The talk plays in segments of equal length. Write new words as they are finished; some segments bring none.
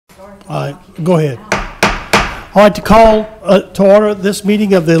Go ahead. I'd like to call to order this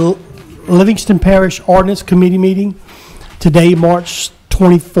meeting of the Livingston Parish Ordinance Committee meeting today, March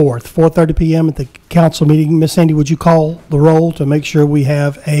 24th, 4:30 p.m. at the council meeting. Miss Sandy, would you call the roll to make sure we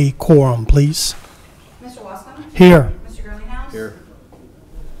have a quorum, please? Mr. Wascom? Here. Mr. Girlinghouse? Here.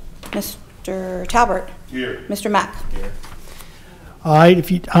 Mr. Talbert? Here. Mr. Mack? Here. All right, if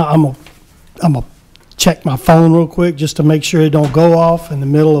you, I'm gonna check my phone real quick just to make sure it don't go off in the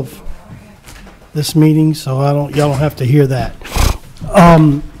middle of this meeting, so y'all don't have to hear that.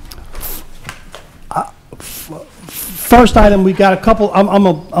 First item, we got a couple. I'm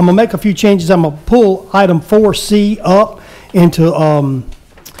gonna make a few changes. I'm gonna pull item 4C up into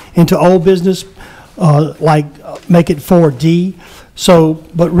old business, make it 4D. So,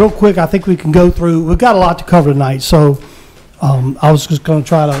 but real quick, I think we can go through. We've got a lot to cover tonight, so I was just going to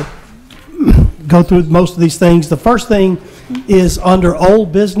try to go through most of these things. The first thing is under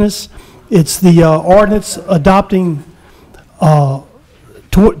old business. It's the ordinance adopting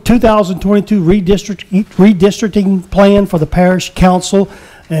 2022 redistricting plan for the parish council,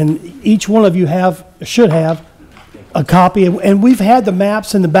 and each one of you should have a copy. And we've had the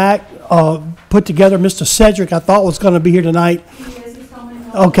maps in the back put together. Mr. Cedric, I thought, was going to be here tonight.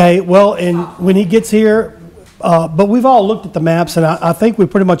 Okay, well, and when he gets here, but we've all looked at the maps, and I think we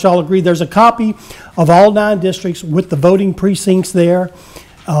pretty much all agree. There's a copy of all 9 districts with the voting precincts there,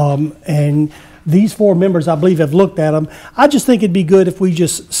 and these 4 members, I believe, have looked at them. I just think it'd be good if we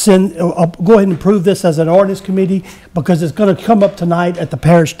just go ahead and approve this as an ordinance committee, because it's going to come up tonight at the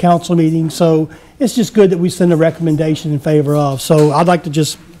parish council meeting. So it's just good that we send a recommendation in favor of. So I'd like to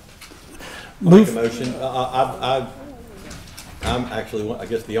just move. Make a motion. I'm actually, I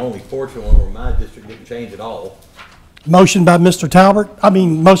guess, the only fortunate one where my district didn't change at all. Motion by Mr. Talbert.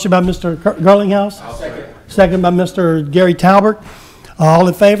 Motion by Mr. Girlinghouse. I'll second. Second by Mr. Gary Talbert. All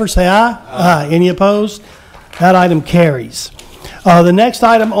in favor, say aye. Aye. Any opposed? That item carries. The next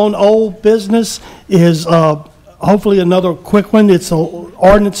item on old business is hopefully another quick one. It's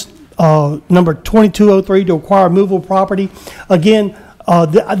ordinance number 2203 to acquire movable property. Again,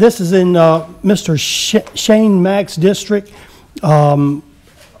 this is in Mr. Shane Mack's district.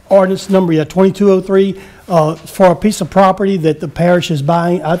 Ordinance number 2203 for a piece of property that the parish is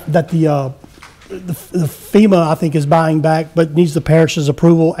buying, that the FEMA, I think, is buying back, but needs the parish's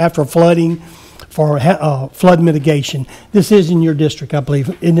approval after flooding for flood mitigation. This is in your district, I believe.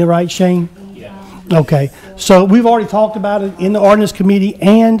 Isn't it right, Shane? Yeah. Okay. So we've already talked about it in the ordinance committee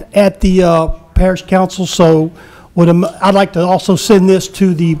and at the parish council. So I'd like to also send this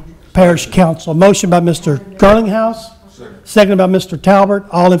to the parish council. A motion by Mr. Girlinghouse. Seconded by Mr. Talbert.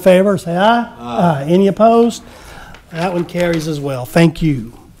 All in favor, say aye. Aye. Any opposed? That one carries as well. Thank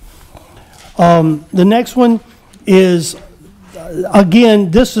you. The next one is,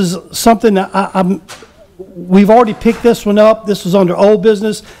 again, this is something that we've already picked this one up. This was under old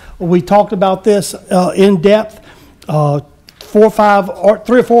business. We talked about this in depth. 3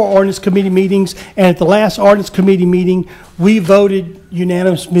 or 4 ordinance committee meetings, and at the last ordinance committee meeting, we voted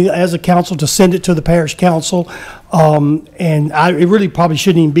unanimously as a council to send it to the parish council. And it really probably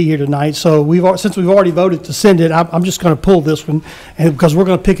shouldn't even be here tonight. So since we've already voted to send it, I'm just going to pull this one, because we're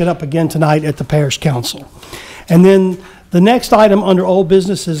going to pick it up again tonight at the parish council. And then the next item under old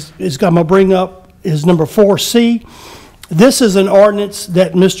business is I'm going to bring up is number 4C. This is an ordinance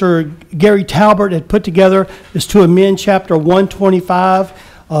that Mr. Gary Talbert had put together. Is to amend Chapter 125.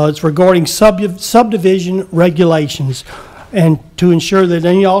 It's regarding subdivision regulations, and to ensure that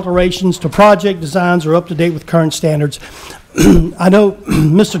any alterations to project designs are up to date with current standards. I know,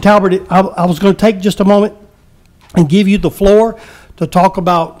 Mr. Talbert, I was going to take just a moment and give you the floor to talk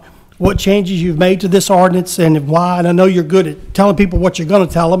about what changes you've made to this ordinance and why. And I know you're good at telling people what you're going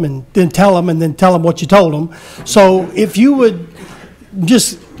to tell them, and then tell them what you told them. So if you would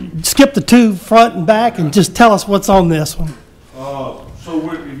just skip the 2 front and back and just tell us what's on this one. So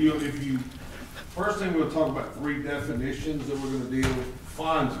if you first thing we'll talk about 3 definitions that we're going to deal with.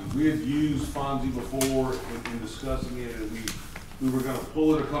 Fonzie. We had used Fonzie before in discussing it, and we were going to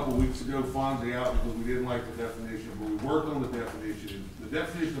pull it a couple weeks ago, Fonzie out, because we didn't like the definition, but we worked on the definition. The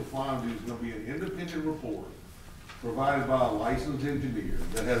definition of Fonzie is going to be an independent report provided by a licensed engineer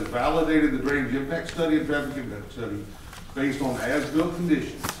that has validated the drainage impact study and traffic impact study based on as-built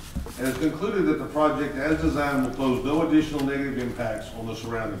conditions, and has concluded that the project as designed will pose no additional negative impacts on the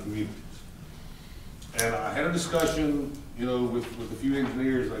surrounding communities. And I had a discussion, with a few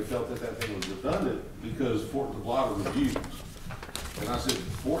engineers. They felt that thing was redundant because Fort Devlata reviews. And I said,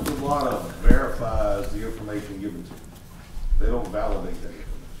 Fort Devlata verifies the information given to them. They don't validate that information.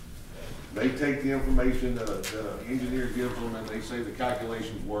 They take the information that an engineer gives them, and they say the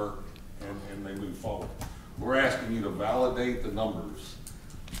calculations work, and they move forward. We're asking you to validate the numbers,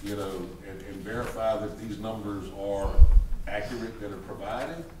 you know, and verify that these numbers are accurate, that are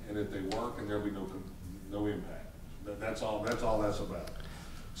provided, and that they work, and there'll be no impact. That's all that's about.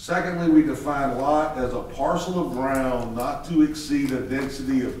 Secondly, we define lot as a parcel of ground not to exceed a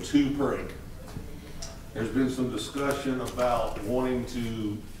density of 2 per acre. There's been some discussion about wanting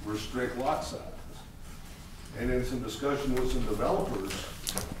to restrict lot sizes. And then some discussion with some developers,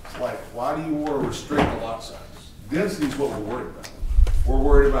 like, why do you want to restrict the lot size? Density is what we're worried about. We're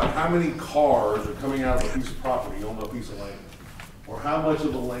worried about how many cars are coming out of a piece of property on a piece of land, or how much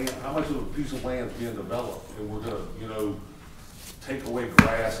of a piece of land is being developed, and we're gonna, you know, take away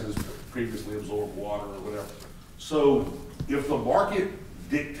grass that has previously absorbed water or whatever. So if the market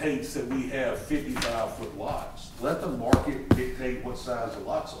dictates that we have 55-foot lots, let the market dictate what size the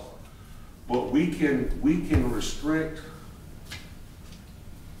lots are. But we can restrict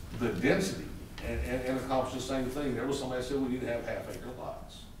the density and accomplish the same thing. There was somebody that said we need to have half-acre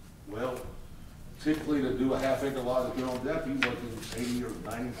lots. Well, typically to do a half-acre lot, if you're on depth, you're looking 80 or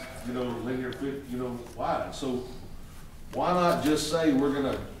 90, you know, linear foot, you know, wide. So why not just say we're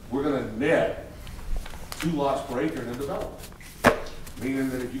gonna net 2 lots per acre in a development? Meaning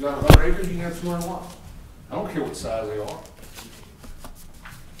that if you got 100 acres, you can have 200 lots. I don't care what size they are.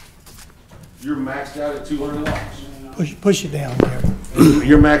 You're maxed out at 200 lots. Push it down there.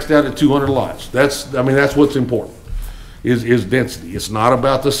 You're maxed out at 200 lots. That's what's important, is density. It's not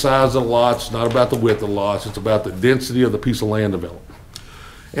about the size of the lots, it's not about the width of the lots, it's about the density of the piece of land developed.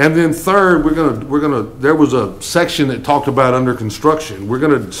 And then third, there was a section that talked about under construction. We're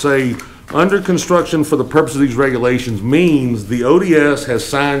gonna say, under construction for the purpose of these regulations means the ODS has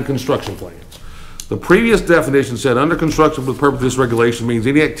signed construction plans. The previous definition said under construction for the purpose of this regulation means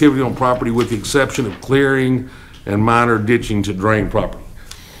any activity on property with the exception of clearing and minor ditching to drain property.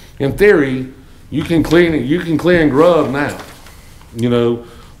 In theory, you can clear and grub now, you know,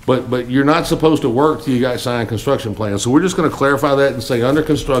 but you're not supposed to work till you got signed construction plans. So we're just gonna clarify that and say under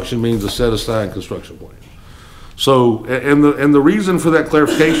construction means a set of signed construction plans. So, and the reason for that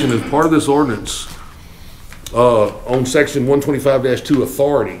clarification is part of this ordinance, on section 125-2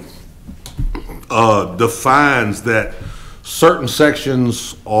 authority, defines that certain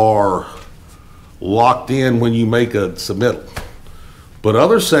sections are locked in when you make a submittal. But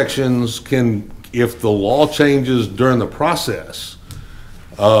other sections can, if the law changes during the process,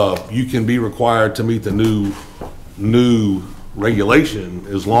 you can be required to meet the new regulation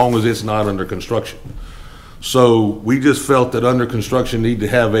as long as it's not under construction. So we just felt that under construction need to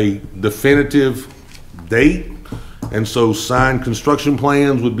have a definitive date, and so signed construction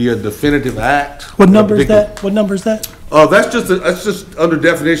plans would be a definitive act. What number is that? What number is that? That's just under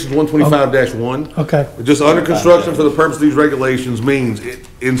definitions 125-1. Okay. Just under construction for the purpose of these regulations means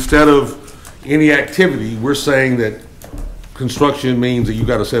instead of any activity, we're saying that construction means that you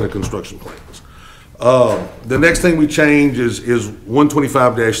got a set of construction plans. The next thing we change is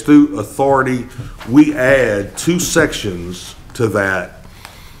 125-2 authority. We add 2 sections to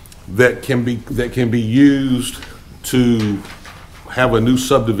that can be used to have a new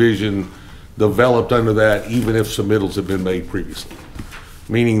subdivision developed under that, even if submittals have been made previously.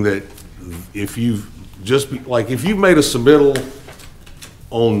 Meaning that if you've made a submittal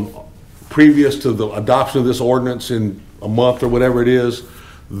on previous to the adoption of this ordinance in a month or whatever it is,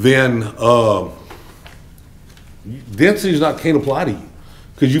 then density can't apply to you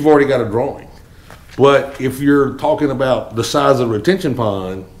because you've already got a drawing. But if you're talking about the size of the retention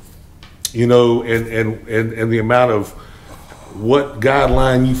pond, you know, and the amount of what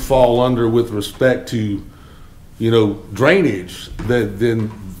guideline you fall under with respect to, you know, drainage,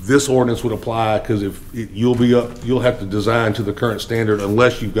 then this ordinance would apply, because if you'll have to design to the current standard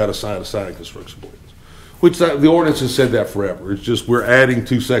unless you've got a signed construction plans. Which the ordinance has said that forever. It's just we're adding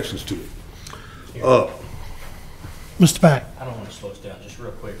 2 sections to it. Mr. Pack. I don't want to slow us down, just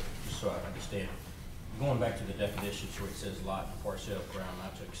real quick, just so I understand. Going back to the definitions where it says lot and parcel of ground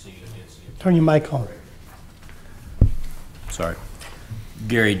not to exceed a density of... Turn your mic on. Sorry.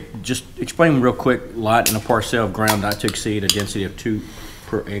 Gary, just explain real quick, lot and a parcel of ground not to exceed a density of 2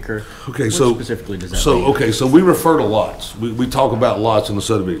 per acre. Okay, what so specifically does that mean? Okay, so we refer to lots. We talk about lots in the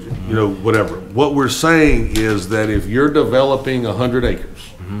subdivision, you know, whatever. What we're saying is that if you're developing 100 acres,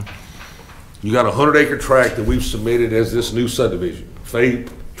 you got a 100-acre tract that we've submitted as this new subdivision,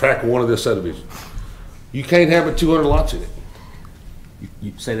 track 1 of this subdivision. You can't have but 200 lots in it.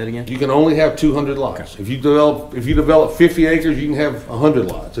 You say that again? You can only have 200 lots. Okay. If you develop 50 acres, you can have 100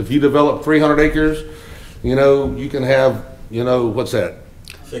 lots. If you develop 300 acres, you know, you can have, you know, what's that?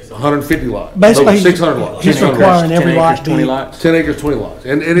 150 lots. Basically, No, 600 lots. he's 600 requiring lots. every 10 lot acres, be. 20 lots? 10 acres, 20 lots.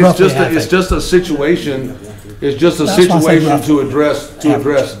 And it's Roughly just, half it's acre. just a situation, it's just a That's why I say situation rough. to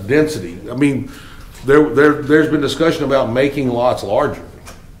address density. I mean, there's been discussion about making lots larger.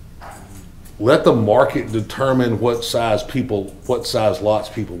 Let the market determine what size lots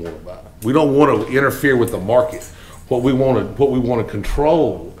people want to buy. We don't want to interfere with the market. What we want to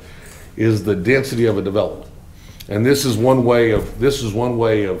control is the density of a development. And this is one way of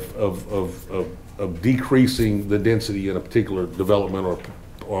decreasing the density in a particular development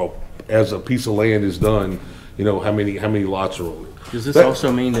or as a piece of land is done, you know, how many lots are on it. Does this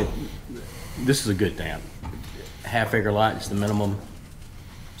also mean that, this is a good thing, half-acre lot is the minimum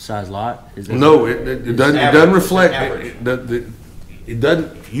size lot? Is this- No, it doesn't reflect, it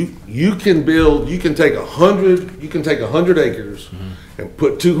doesn't, you can take 100 acres and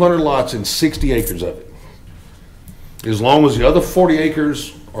put 200 lots in 60 acres of it. As long as the other 40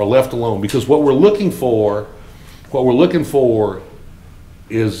 acres are left alone, because what we're looking for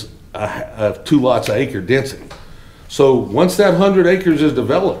is a 2 lots an acre density. So once that 100 acres is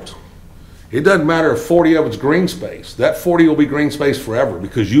developed, it doesn't matter if 40 of it's green space. That 40 will be green space forever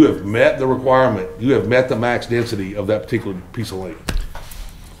because you have met the requirement, you have met the max density of that particular piece of land.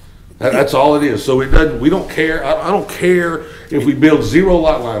 That's all it is. So it doesn't, we don't care, I don't care if we build 0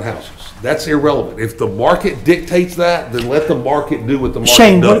 lot line houses. That's irrelevant. If the market dictates that, then let the market do what the market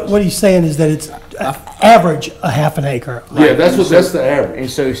Shane, does. what he's saying is that it's average a half an acre. Yeah, that's the average. And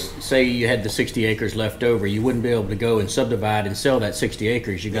so, say you had the 60 acres left over, you wouldn't be able to go and subdivide and sell that 60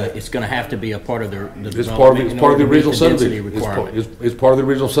 acres. It's gonna have to be a part of the It's part of, development in it's part of the order to meet original the density subdivision. requirement. It's part of the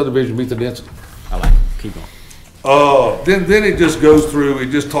original subdivision, meet the density. I like it, keep going. Then it just goes through, it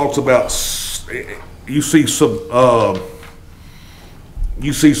just talks about, you see some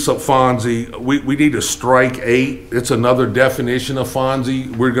Fonzie, we need to strike 8. It's another definition of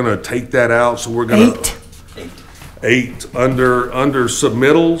Fonzie. We're gonna take that out, so we're gonna. 8 under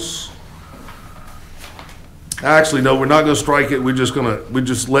submittals. Actually, no, we're not gonna strike it, we're just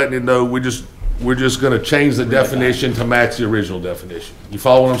letting it know, we're just gonna change the definition to match the original definition. You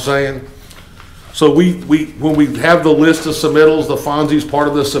follow what I'm saying? So when we have the list of submittals, the Fonzie's part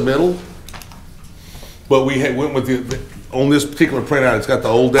of the submittal, but we went with on this particular printout, it's got the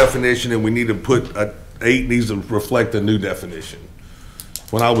old definition, and we need to put 8 needs to reflect the new definition.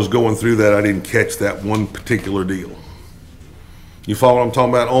 When I was going through that, I didn't catch that one particular deal. You follow what I'm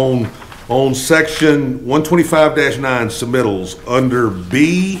talking about? On section 125-9 submittals, under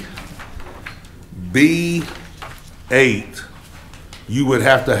B8, you would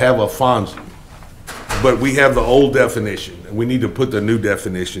have to have a Fonzie. But we have the old definition, and we need to put the new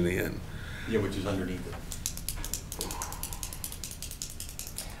definition in. Yeah, which is underneath it.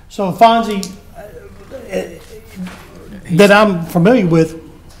 So Fonzie, that I'm familiar with,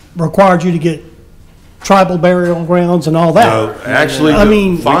 required you to get tribal burial grounds and all that. No, actually, I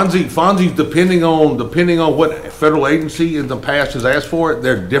mean, Fonzie's depending on what federal agency in the past has asked for it,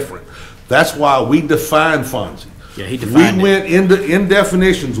 they're different. That's why we define Fonzie. Yeah, he defined We it. went in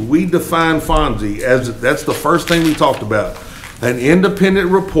definitions, we define Fonzie as, that's the first thing we talked about. An independent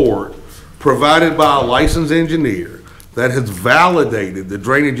report provided by a licensed engineer that has validated the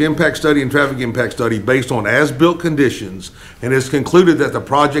drainage impact study and traffic impact study based on as-built conditions and has concluded that the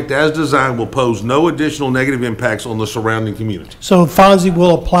project as designed will pose no additional negative impacts on the surrounding community. so Fonzie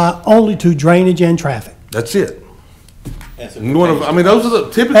will apply only to drainage and traffic. That's it. As it Those are the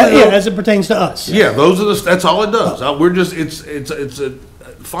typically. Yeah, as it pertains to us. Yeah, that's all it does. We're just,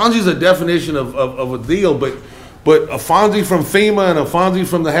 Fonzie's a definition of a deal, but a Fonzie from FEMA and a Fonzie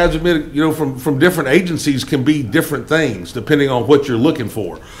from the hazard from different agencies can be different things depending on what you're looking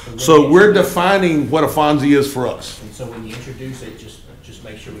for. So we're defining what a Fonzie is for us. And so when you introduce it, just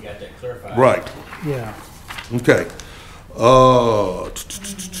make sure we got that clarified. Right. Yeah. Okay.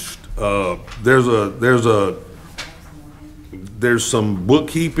 There's some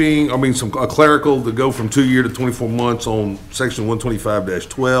bookkeeping, a clerical to go from 2 year to 24 months on section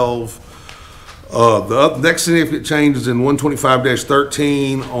 125-12. The next significant change is in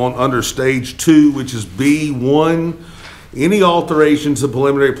 125-13 under stage 2, which is B1. Any alterations to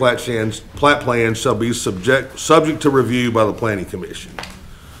preliminary plat plans shall be subject to review by the Planning Commission.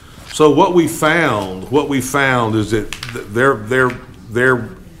 So what we found is that they're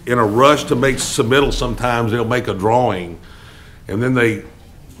in a rush to make submittal. Sometimes they'll make a drawing, and then they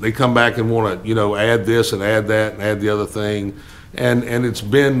come back and want to add this and add that and add the other thing, and it's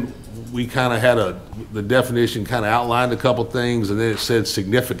been, we kind of had the definition kind of outlined a couple things, and then it said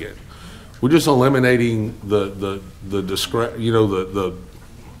significant. We're just eliminating the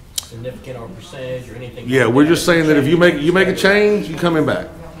Significant or percentage or anything. yeah, like we're that. just saying that if you make a change, you coming back.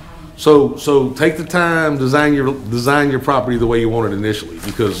 So take the time, design your property the way you want it initially,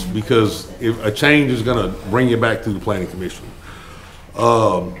 because if a change is gonna bring you back to the planning commission.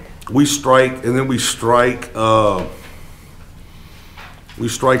 We strike a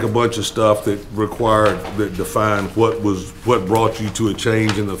bunch of stuff that define what brought you to a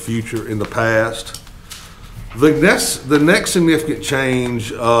change in the future, in the past. The next significant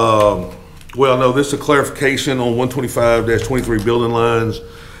change, well, no, this is a clarification on 125-23 building lines.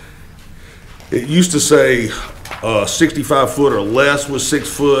 It used to say 65 foot or less was 6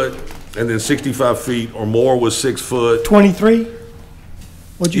 foot, and then 65 feet or more was 6 foot. 23?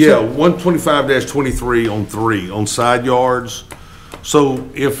 What'd you Yeah, say? 125-23 on 3, on side yards. So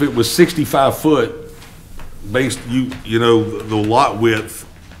if it was 65 foot, based, you know, the lot width,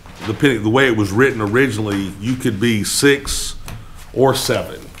 depending, the way it was written originally, you could be 6 or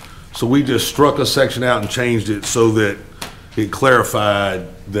 7. So we just struck a section out and changed it so that it clarified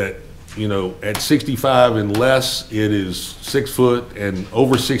that, you know, at 65 and less, it is 6 foot, and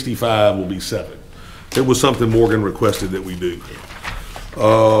over 65 will be 7. It was something Morgan requested that we do.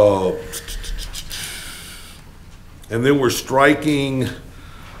 And then we're striking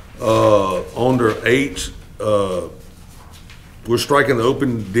under H, we're striking the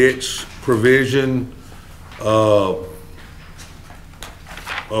open ditch provision of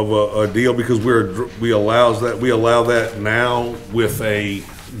a deal, because we allow that now with a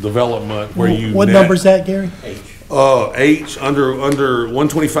development where you What number is that, Gary? H under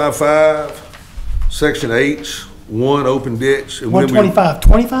 125.5, section H, 1 open ditch. And then 125,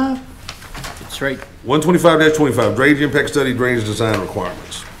 25? It's right. 125-25, drainage impact study, drainage design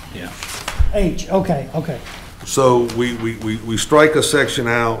requirements. Yeah. H, okay. So we strike a section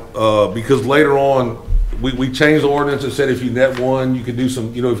out, because later on, we changed the ordinance that said if you net one, you could do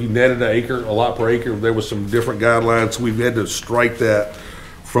some, you know, if you netted a lot per acre, there was some different guidelines. So we've had to strike that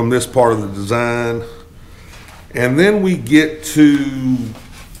from this part of the design. And then we get to,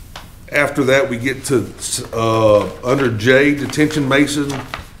 after that, we get to, under J, detention basin,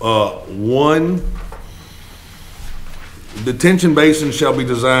 1. Detention basins shall be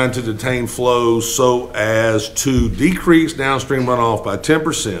designed to detain flows so as to decrease downstream runoff by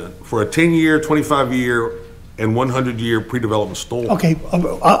 10% for a 10-year, 25-year, and 100-year pre-development storm. Okay,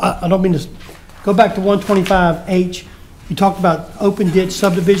 I don't mean to go back to 125H. You talked about open ditch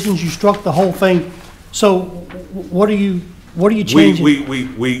subdivisions. You struck the whole thing. So what are you changing?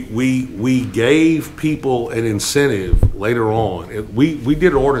 We gave people an incentive later on. We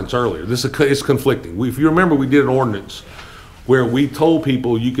did an ordinance earlier. It's conflicting. If you remember, we did an ordinance where we told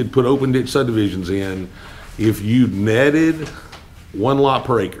people you could put open ditch subdivisions in if you netted 1 lot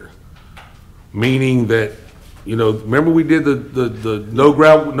per acre. Meaning that, you know, remember we did the no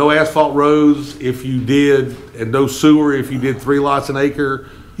gravel, no asphalt roads if you did, and no sewer if you did 3 lots an acre.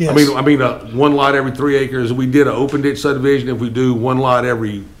 Yes. I mean 1 lot every 3 acres. We did an open ditch subdivision if we do 1 lot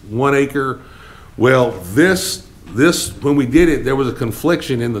every 1 acre. Well, this when we did it, there was a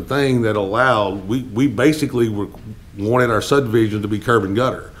confliction in the thing that allowed, we basically wanted our subdivision to be curb and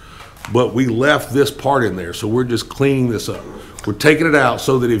gutter, but we left this part in there, so we're just cleaning this up. We're taking it out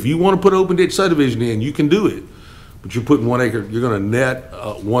so that if you want to put open ditch subdivision in, you can do it, but you're putting 1 acre, you're going to net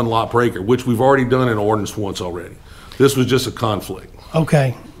 1 lot per acre, which we've already done in ordinance once already. This was just a conflict.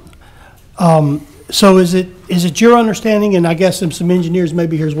 Okay. So is it your understanding, and I guess some engineers may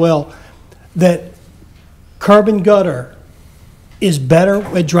be here as well, that curb and gutter is better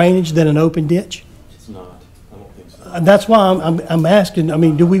at drainage than an open ditch? It's not. I don't think so. That's why I'm asking. I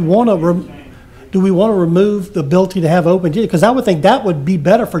mean, do we want to remove the ability to have open ditch? Because I would think that would be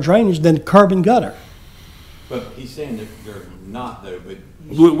better for drainage than curb and gutter. But he's saying that they're not though, but.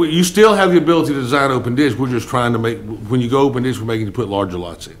 You still have the ability to design open ditch. We're just trying to make, when you go open ditch, we're making you put larger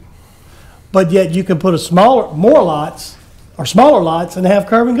lots in. But yet you can put more lots smaller lots and have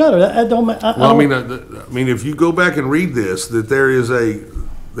curb and gutter. That don't. I mean, if you go back and read this, that there is a,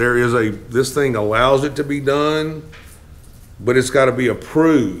 this thing allows it to be done, but it's got to be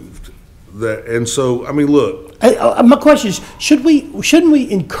approved. And so, I mean, look. My question is, shouldn't we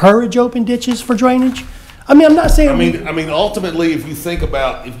encourage open ditches for drainage? I mean, I'm not saying. I mean, ultimately, if you think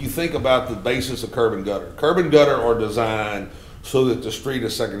about the basis of curb and gutter are designed so that the street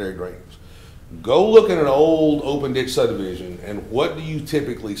is secondary drainage. Go look at an old open ditch subdivision, and what do you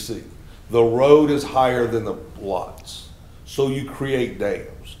typically see? The road is higher than the lots, so you create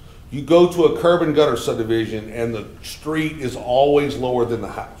dams. You go to a curb and gutter subdivision, and the street is always lower than the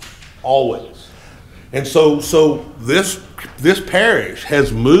house, always. And so this parish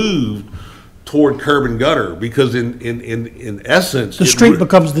has moved toward curb and gutter, because in essence. The street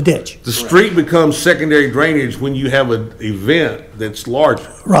becomes the ditch. The street becomes secondary drainage when you have an event that's larger.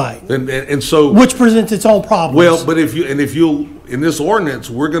 Right. And so. Which presents its own problems. Well, but if you'll, in this ordinance,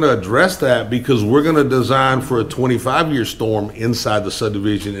 we're gonna address that because we're gonna design for a 25-year storm inside the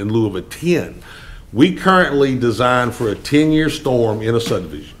subdivision in lieu of a 10. We currently design for a 10-year storm in a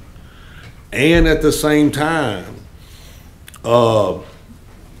subdivision. And at the same time,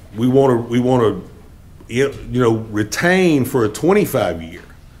 we want to retain for a 25-year.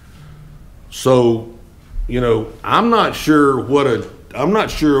 So, I'm not sure what a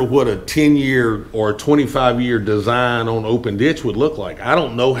 10-year or a 25-year design on open ditch would look like. I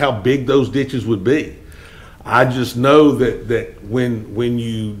don't know how big those ditches would be. I just know that when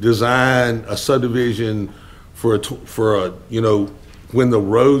you design a subdivision when the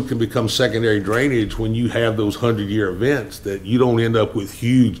road can become secondary drainage, when you have those 100-year events, that you don't end up with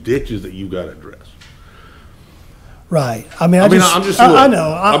huge ditches that you've got to address. Right. I know.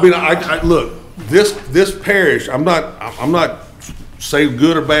 Look, this parish, I'm not saying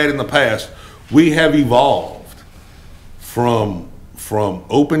good or bad in the past. We have evolved from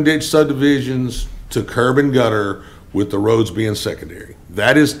open ditch subdivisions to curb and gutter with the roads being secondary.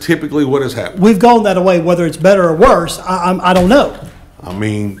 That is typically what has happened. We've gone that way. Whether it's better or worse, I don't know. I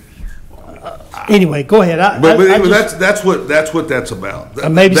mean, anyway, go ahead. That's what that's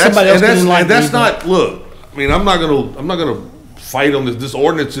about. Maybe somebody else didn't like that's me, not. Look, I mean, I'm not gonna fight on this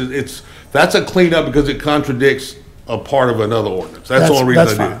ordinance. That's a cleanup because it contradicts a part of another ordinance. That's the only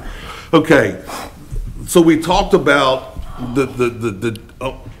reason I did it. Okay, so we talked about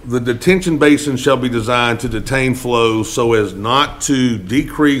the detention basin shall be designed to detain flow so as to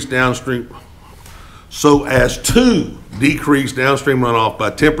decrease downstream runoff by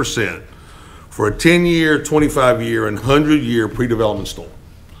 10% for a 10-year, 25-year, and 100-year pre-development storm.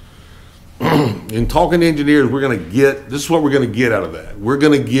 In talking to engineers, this is what we're going to get out of that.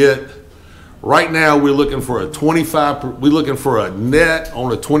 Right now we're looking for a net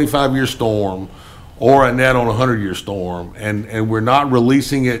on a 25-year storm or a net on a 100-year storm, and we're not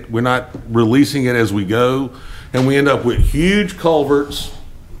releasing it as we go, and we end up with huge culverts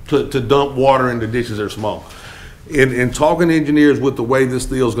to dump water into ditches that are small. In talking to engineers with the way this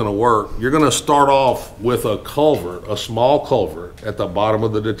deal is going to work, you're going to start off with a small culvert at the bottom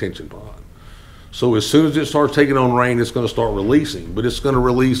of the detention pond. So as soon as it starts taking on rain, it's going to start releasing, but it's going to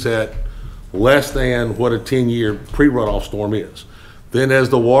release at less than what a 10-year pre-runoff storm is. Then as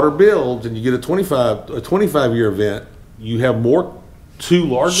the water builds and you get a 25-year event, you have two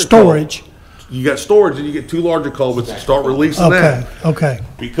larger storage. You got storage and you get two larger culverts and start releasing that. Okay.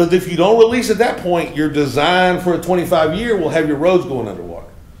 Because if you don't release at that point, your design for a 25-year will have your roads going underwater.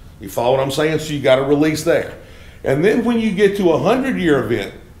 You follow what I'm saying? So you got to release there. And then when you get to a 100-year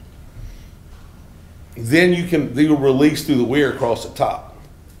event, then you'll release through the weir across the top.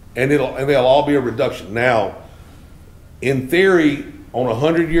 And they'll all be a reduction. Now, in theory, on a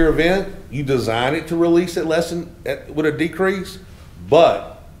 100-year event, you design it to release at with a decrease, but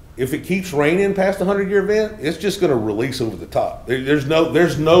if it keeps raining past the 100-year event, it's just going to release over the top. There's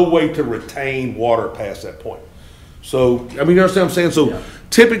no way to retain water past that point. So, I mean, you understand what I'm saying? So,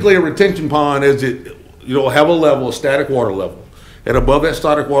 Typically a retention pond is have a static water level, and above that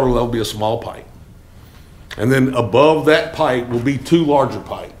static water level will be a small pipe. And then above that pipe will be two larger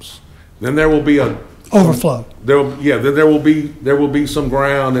pipes. Then there will be overflow. Then there will be some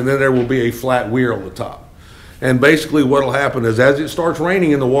ground, and then there will be a flat weir on the top. And basically what will happen is as it starts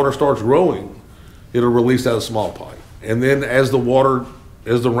raining and the water starts growing, it'll release out a small pipe. And then as the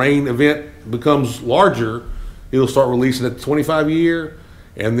rain event becomes larger, it'll start releasing at the 25-year,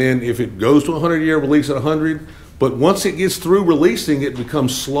 and then if it goes to 100-year, release at 100. But once it gets through releasing, it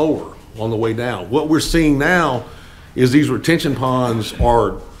becomes slower on the way down. What we're seeing now is these retention ponds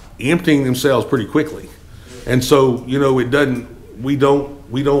are emptying themselves pretty quickly. And so, we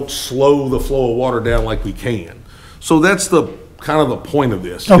don't slow the flow of water down like we can. So that's the kind of the point of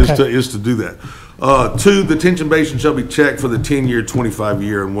this, is to do that. 2, the detention basin shall be checked for the 10-year,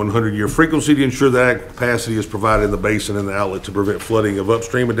 25-year, and 100-year frequency to ensure that adequate capacity is provided in the basin and the outlet to prevent flooding of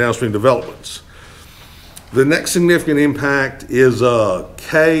upstream and downstream developments. The next significant impact is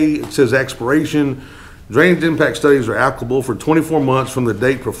K. It says expiration. Drainage impact studies are applicable for 24 months from the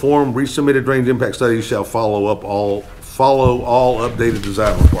date performed. Resubmitted drainage impact studies shall follow all updated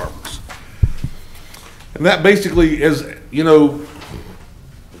design requirements. And that basically is,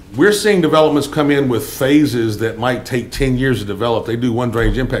 we're seeing developments come in with phases that might take 10 years to develop. They do one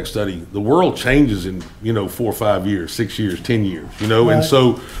drainage impact study. The world changes in, 4 or 5 years, 6 years, 10 years, Right. And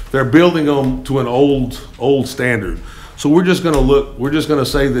so they're building them to an old standard. So we're just going to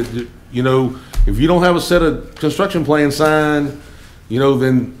say that you know, if you don't have a set of construction plans signed, you know,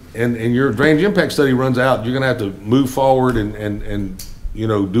 then, and your drainage impact study runs out, you're gonna have to move forward and, you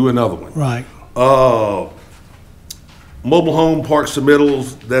know, do another one. Right. Mobile home park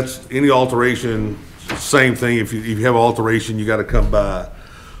submittals, that's any alteration, same thing. If you have alteration, you gotta come by.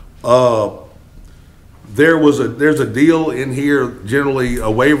 There's a deal in here, generally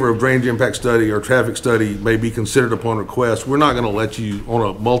a waiver of drainage impact study or traffic study may be considered upon request. We're not gonna let you, on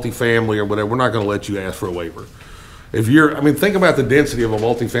a multifamily or whatever, we're not gonna let you ask for a waiver. If you're, I mean, think about the density of a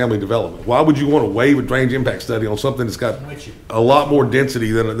multifamily development. Why would you want to waive a drainage impact study on something that's got a lot more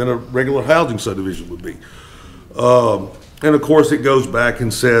density than a regular housing subdivision would be? And of course, it goes back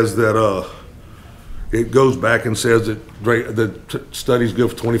and says that, the study's good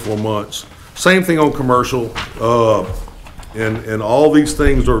for 24 months. Same thing on commercial, and all these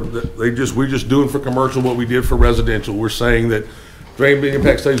things are, we're just doing for commercial what we did for residential. We're saying that drainage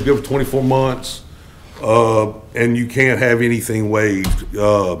impact study's good for 24 months, and you can't have anything waived,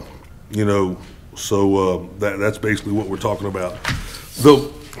 you know, so, that's basically what we're talking about.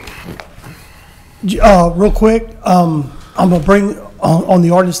 Real quick, I'm gonna bring on the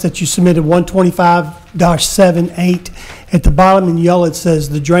ordinance that you submitted, 125-78. At the bottom in yellow, it says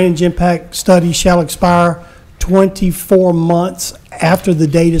the drainage impact study shall expire 24 months after the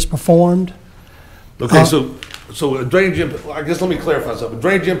date is performed. Okay, so a drainage, I guess let me clarify something. A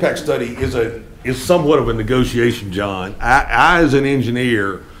drainage impact study is somewhat of a negotiation, John. I as an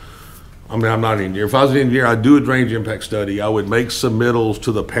engineer, I mean, I'm not an engineer. If I was an engineer, I'd do a drainage impact study. I would make submittals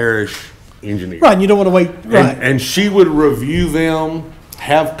to the parish engineer. Right, and you don't want to wait, right. And she would review them,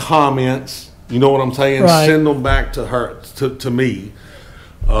 have comments, you know what I'm saying? Right. Send them back to her, to me.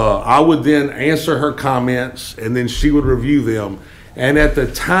 I would then answer her comments, and then she would review them. And at the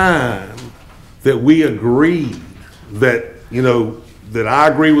time that we agreed that, you know, that I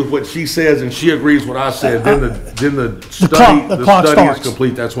agree with what she says and she agrees what I said, then the study starts. is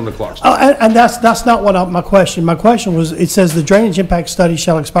complete. That's when the clock starts. And that's not what my question. My question was, it says the drainage impact study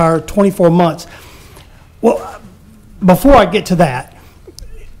shall expire 24 months. Well, before I get to that,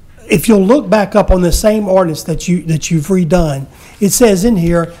 if you'll look back up on the same ordinance that you've redone, it says in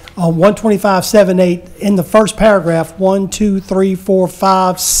here on 125-78 in the first paragraph, 1, 2, 3, 4,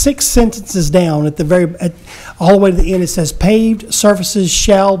 5, 6 sentences down at all the way to the end, it says paved surfaces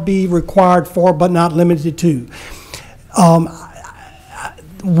shall be required for but not limited to.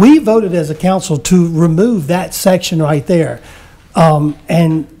 We voted as a council to remove that section right there,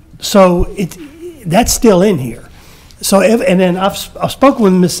 and so that's still in here. So, and then I've spoken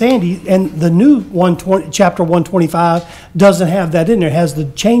with Ms. Sandy, and the new chapter 125 doesn't have that in there. It has the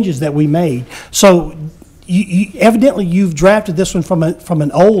changes that we made. So, evidently you've drafted this one from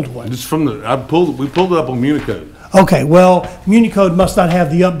an old one. It's from we pulled it up on Municode. Okay, well, Municode must not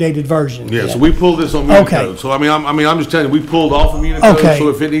have the updated version. Yeah, yet. so we pulled this on Municode. Okay. So I'm just telling you, we pulled off of Municode. Okay. So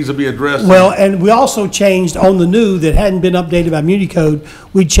if it needs to be addressed. Well, and we also changed on the new that hadn't been updated by Municode.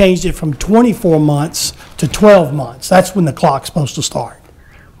 We changed it from 24 months to 12 months. That's when the clock's supposed to start.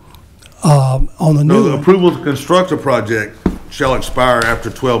 On the new the one. approval to construct a project shall expire after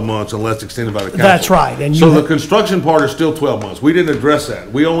 12 months unless extended by the council. That's right. And so the construction part is still 12 months. We didn't address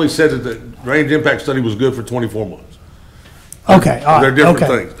that. We only said that the drainage impact study was good for 24 months. Okay, all right. They're different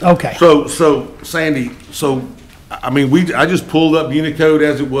Okay, things. okay. So Sandy, I mean, I just pulled up Unicode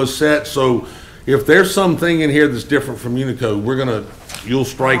as it was set. So if there's something in here that's different from Unicode, you'll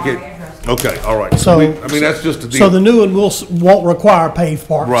strike it. Okay, all right. So, I mean, that's just a deal. So the new one won't require paved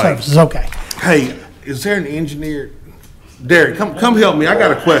park Right. surfaces, okay. Hey, is there an engineer? Derek, come help me. I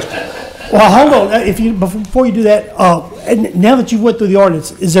got a question. Well, hold on, before you do that, and now that you've went through the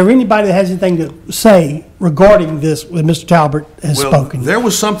ordinance, is there anybody that has anything to say regarding this when Mr. Talbot has spoken? There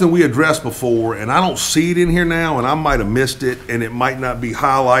was something we addressed before, and I don't see it in here now, and I might have missed it, and it might not be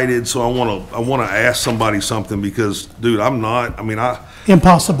highlighted, so I want to ask somebody something because, dude,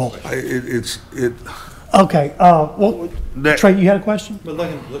 Impossible. Okay, well, Trey, you had a question?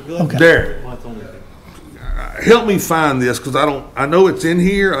 Okay. Derek, help me find this because I know it's in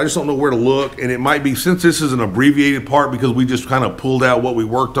here. I just don't know where to look, and it might be, since this is an abbreviated part because we just kind of pulled out what we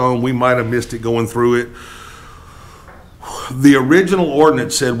worked on, we might have missed it going through it. The original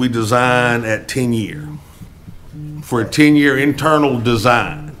ordinance said we design at 10-year for a 10-year internal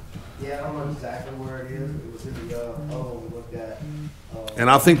design. Yeah, I don't know exactly where it is. It was in the we looked at. And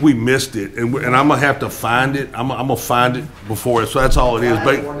I think we missed it, and I'm gonna have to find it. I'm gonna find it before it. So that's all it is.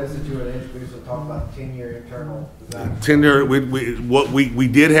 The ordinance that you had introduced will talk about 10-year internal design. 10-year. We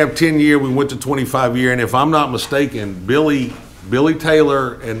did have 10-year. We went to 25-year, and if I'm not mistaken, Billy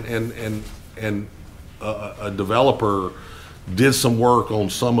Taylor and a developer did some work on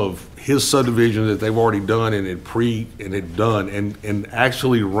some of his subdivisions that they've already done and and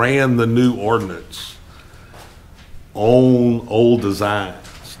actually ran the new ordinance on old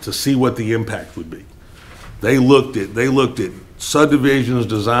designs to see what the impact would be. They looked at subdivisions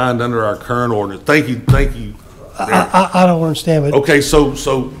designed under our current ordinance. Thank you. I don't understand what, Okay, so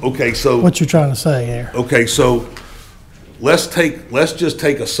what you're trying to say there. okay, so let's just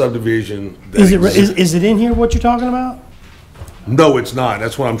take a subdivision. that Is it, exists- is it in here what you're talking about? No, it's not.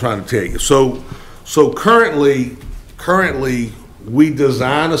 That's what I'm trying to tell you. So currently, we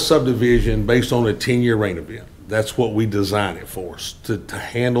design a subdivision based on a 10-year rain event. That's what we design it for, to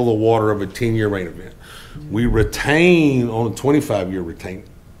handle the water of a 10-year rain event. We retain on a 25-year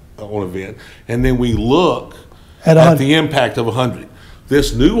event, and then we look At at 100. the impact of 100.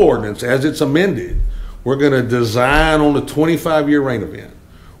 This new ordinance, as it's amended, we're going to design on a 25-year rain event.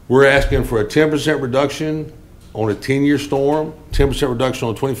 We're asking for a 10% reduction on a 10-year storm, 10% reduction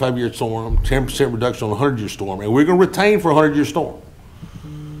on a 25-year storm, 10% reduction on a 100-year storm, and we're going to retain for a 100-year storm.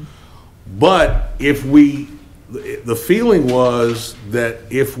 But the feeling was that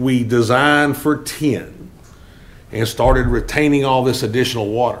if we designed for 10 and started retaining all this additional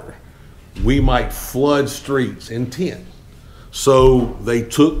water, we might flood streets in 10. So they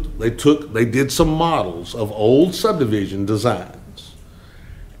did some models of old subdivision designs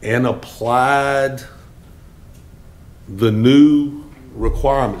and applied the new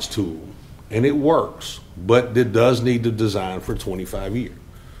requirements tool, and it works, but it does need to design for 25 years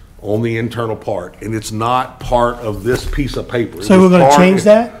on the internal part, and it's not part of this piece of paper. It So was we're gonna part- change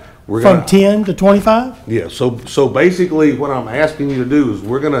that we're from gonna- 10 to 25? Yeah, so basically what I'm asking you to do is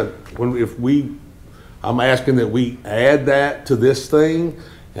I'm asking that we add that to this thing,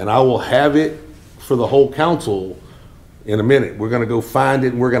 and I will have it for the whole council in a minute. We're gonna go find it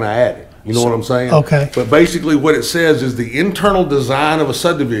and we're gonna add it. You know what I'm saying? Okay. But basically what it says is the internal design of a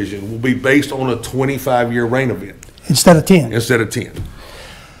subdivision will be based on a 25-year rain event Instead of 10? instead of 10.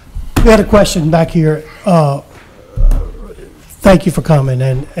 We had a question back here. Thank you for coming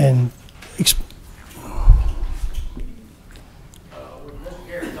and Mr.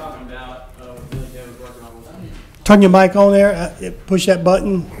 Gary talking about, Billy Joe was working on turn your mic on there, push that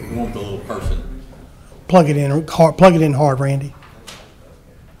button, We want the little person. plug it in hard, Randy.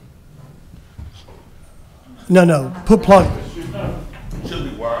 No, plug. Should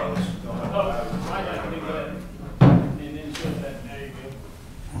be wireless.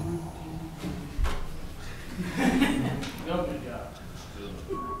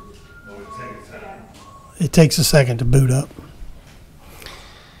 It takes a second to boot up.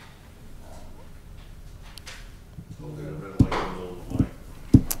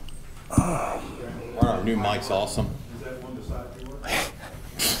 Aren't our new mics awesome?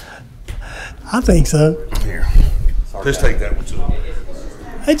 I think so. Here, just take that one too.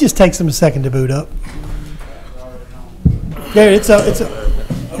 It just takes them a second to boot up. There, it's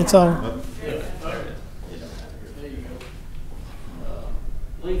on.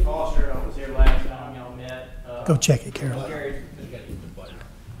 Lee Foster, I was here last time y'all met. Go check it, Caroline. Gary,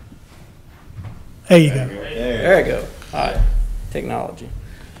 There you go. There you go. Hi, technology.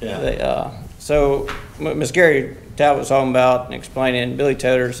 Yeah. So, Ms. Gary Talbot was talking about and explaining Billy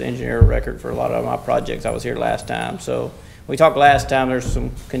Totter's engineer of record for a lot of my projects. I was here last time. So, we talked last time, there's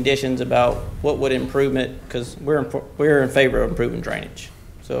some conditions about what would improvement, because we're in favor of improving drainage.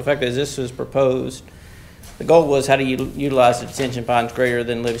 So, effectively, as this was proposed, the goal was how do you utilize the detention ponds greater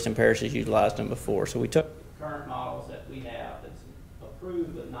than Livingston Parish has utilized them before. So, we took current models that we have that's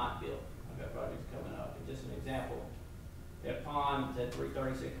approved but not built. I've got projects coming up. And just an example, that pond had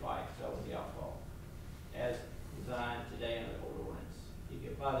 336 pipes, that was the outfall, as designed today under the old ordinance. If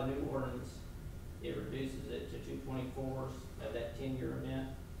you apply the new ordinance, it reduces it to 224s of that 10-year event,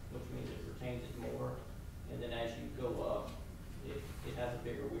 which means it retains it more. And then as you go up, it has a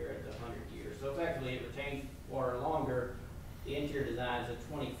bigger weir at the 100 years. So effectively, it retains water longer. The interior design is a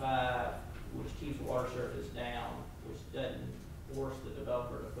 25, which keeps water surface down, which doesn't force the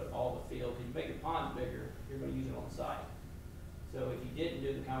developer to put all the field. Because you make your ponds bigger, you're going to use it on site. So if you didn't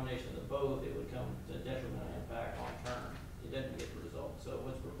do the combination of the both, it would come to detrimental impact long term. It doesn't get the result. So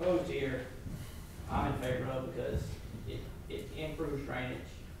what's proposed here, I'm in favor of because it improves drainage.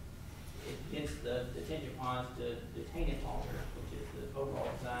 It gets the detention ponds to detain it longer, which is the overall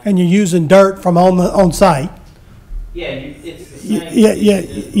design. And you're using dirt from on site. Yeah, it's the same.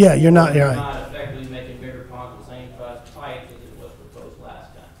 Yeah, you're not, you're You're right. not effectively making bigger ponds with the same size pipe as it was proposed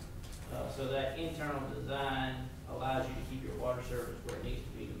last time. So that internal design allows you to keep your water surface where it needs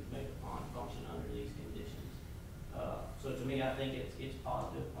to be to make the pond function under these conditions. So to me, I think it's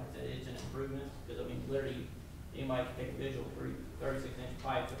positive. Like I said, it's an improvement because I mean, literally, anybody can take a visual through 36-inch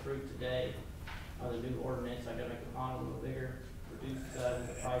pipes approved today. The new ordinance, I gotta make the pond a little bigger, reduce the size of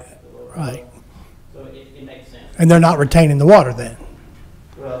the pipe at the lower Right. level. So it makes sense. And they're not retaining the water then?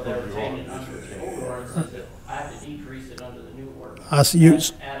 Well, they're retaining it under the old ordinance, that I have to decrease it under the new ordinance. I see you, At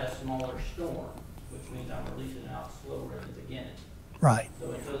a smaller storm, which means I'm releasing it out slower in the beginning. right.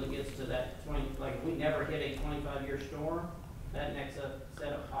 So until it gets to that 20, like if we never hit a 25-year storm, that next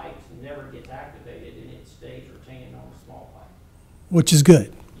set of pipes never gets activated and it stays retained on the small pipe. Which is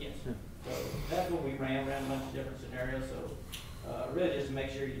good. Yes. So that's what we ran a bunch of different scenarios. So really just to make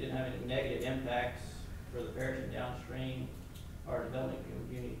sure you didn't have any negative impacts for the parish and downstream or development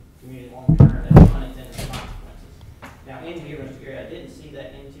community long term that have unintended consequences. Now in here, Mr. Gary, I didn't see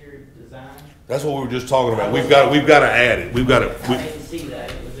that interior design. That's what we were just talking about. We've got to add it. We've got to. I didn't see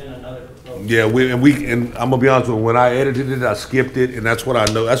that. It was in another proposal. Yeah, and I'm gonna be honest with you, when I edited it, I skipped it, and that's what I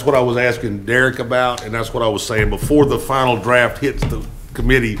know, that's what I was asking Derek about, and that's what I was saying, before the final draft hits the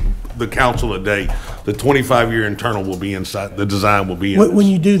committee, the council today, the 25-year internal will be inside, the design will be in When this.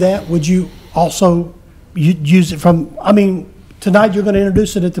 you do that, would you also use it from, I mean, tonight you're going to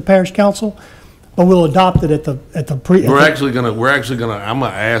introduce it at the parish council, but we'll adopt it at the We're actually gonna, I'm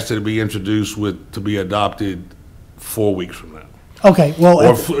gonna ask that it be introduced to be adopted 4 weeks from now. Okay, well,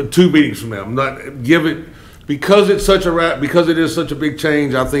 Or 2 meetings from now. I'm not, give it, because it is such a big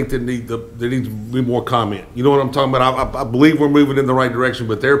change, I think there needs to be more comment. You know what I'm talking about? I believe we're moving in the right direction,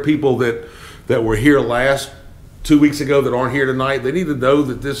 but there are people that were here 2 weeks ago that aren't here tonight. They need to know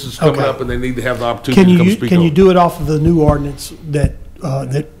that this is coming Okay. up, and they need to have the opportunity to come speak on it. can you do it off of the new ordinance that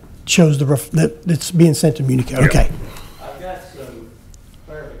shows that's being sent to Munich? Okay. I've got some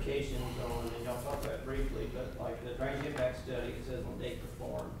clarifications on, and y'all talked about it briefly, but like the drainage impact study, it says on date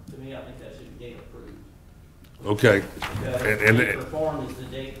performed. To me, I think that should be date approved. Okay. Because And- date performed is the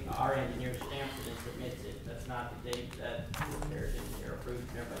date our engineer stamps it and submits it. That's not the date that the parish engineer approved,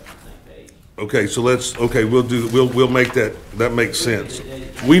 and everybody's on the same page. Okay, so we'll make that makes sense.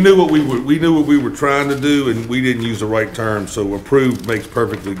 We knew what we were trying to do, and we didn't use the right term, so approved makes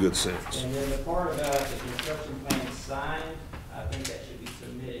perfectly good sense. And then the part about the construction plan signed, I think that should be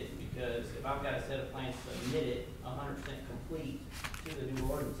submitted, because if I've got a set of plans submitted, 100% complete to the new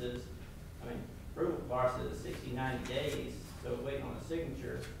ordinances, I mean, approval bar says 60, 90 days, so waiting on a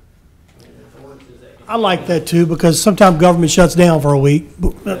signature, I mean, there's ordinances that can. I like that too, because sometimes government shuts down for a week,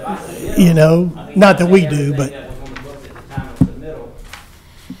 you know, I mean, not that we do, everything but. that was on the books at the time of submittal,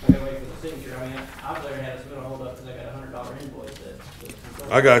 I gotta wait for the signature, I mean, I've literally had a submittal hold up because I got a $100 invoice that.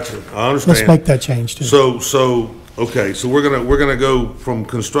 I got you. I understand. Let's make that change too. Okay, so we're gonna go from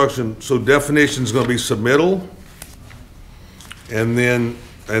construction, so definition's gonna be submittal, and then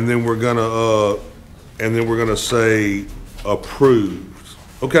we're gonna say approved.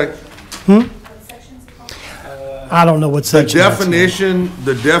 Okay. What section's it called? I don't know what The section that's in.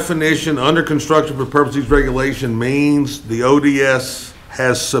 the definition under construction for purposes of regulation means the ODS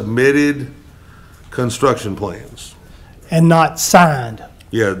has submitted construction plans. And not signed.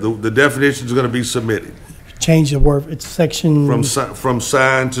 Yeah, the definition's gonna be submitted, Change the word, it's section. from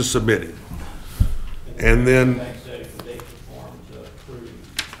signed to submitted. And then, Impact study for date performed to approve.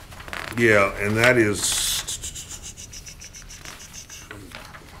 yeah, and that is,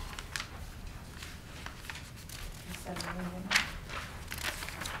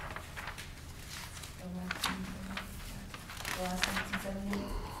 The last 1978,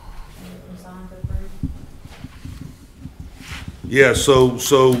 and it was on to approve. yeah, so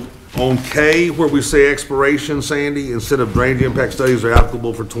on K, where we say expiration, Sandy, instead of drainage impact studies are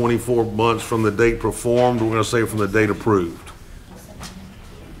applicable for 24 months from the date performed, we're gonna say from the date approved.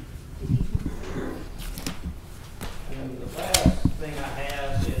 And the last thing I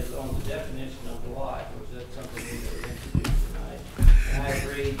have is on the definition of lot, which is something we introduced tonight. And I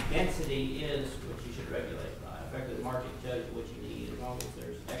agree, density is what you should regulate by. Effectively, the market tells you what you need, as long as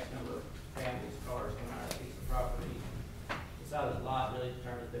there's X number of families, cars coming out of a piece of property. The size of the lot really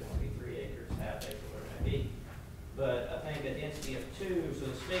determines if they want to be 3 acres, half acre, whatever it may be. But I think a density of 2, so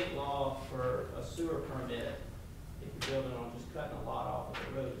the state law for a sewer permit, if you're building on just cutting a lot off of the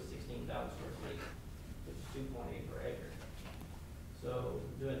road, is 16,000 square feet, which is 2.8 per acre. So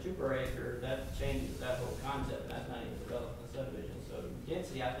doing 2 per acre, that changes that whole concept, and that's not even developed in subdivision. So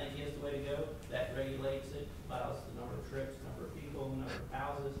density, I think, is the way to go. That regulates it, allows the number of trips, number of people, number of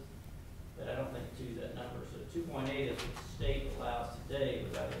houses. But I don't think 2 is that number. So 2.8 is what the state allows today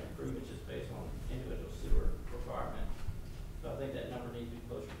without any improvements, just based on individual sewer requirement. So I think that number needs to be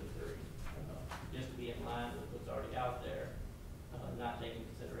closer to 3, just to be in line with what's already out there, not taking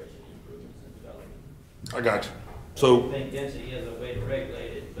consideration improvements in development. I got you. I So, think density is a way to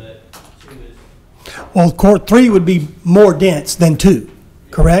regulate it, but 2 is. Well, court 3 would be more dense than 2,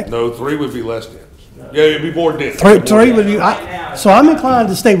 correct? No, 3 would be less dense. Yeah, it'd be more dense. Three would be, so I'm inclined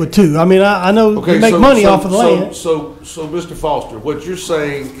to stay with 2. I mean, I know Okay, you make money off of the land. So, Mr. Foster, what you're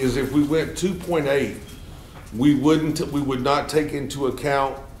saying is if we went 2.8, we would not take into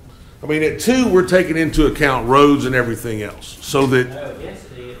account, I mean, at 2, we're taking into account roads and everything else, so that, No,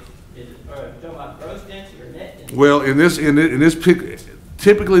 density, is it, are you talking about gross density or net density? well, in this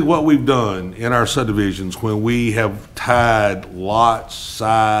typically what we've done in our subdivisions, when we have tied lot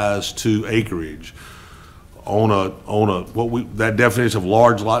size to acreage, that definition of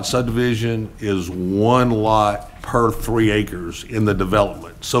large lot subdivision is 1 lot per 3 acres in the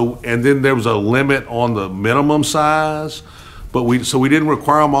development. So, and then there was a limit on the minimum size, but we didn't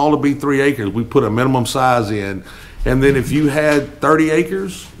require them all to be 3 acres. We put a minimum size in, and then if you had 30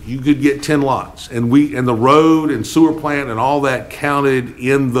 acres, you could get 10 lots. And the road and sewer plant and all that counted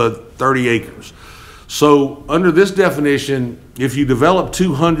in the 30 acres. So under this definition, if you developed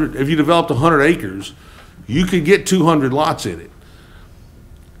 100 acres, you could get 200 lots in it.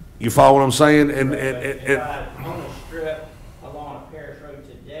 You follow what I'm saying? If I own a strip along a parish road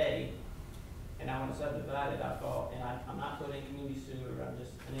today, and I want to subdivide it, I'm not putting community sewer, I'm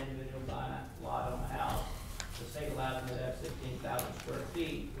just an individual buying a lot on a house. The state allows me to have 16,000 square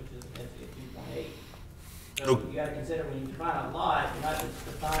feet, which is a density of 2.8. So you gotta consider when you define a lot, you're not just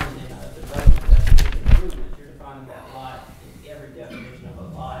defining in a development definition of improvements, you're defining that lot in every definition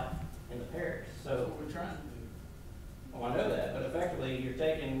of a lot in the parish. So we're trying to do. Oh, I know that, but effectively you're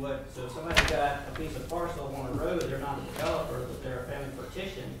taking so if somebody's got a piece of parcel on a road, they're not a developer, but they're a family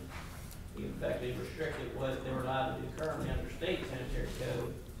partition, you effectively restricted what they were allowed to do currently under state sanitary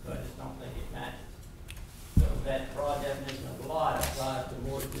code, so I just don't think it matches. So that broad definition of lot applies to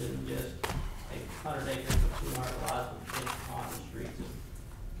more than just 100 acres of 200 lots with finished ponds and streets and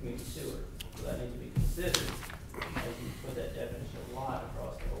community sewer. So that needs to be considered as you put that definition of lot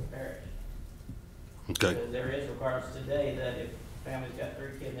across the whole parish. Okay. Because there is requirements today that if family's got 3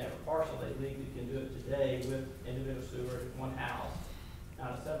 kids and they have a parcel, they legally can do it today with individual sewer, 1 house,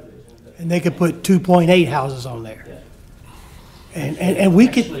 not a subdivision. And they could put 2.8 houses on there. Yeah. And we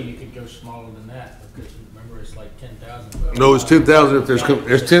could, Actually, you could go smaller than that, because remember, it's like 10,000. No, it's 10,000 if there's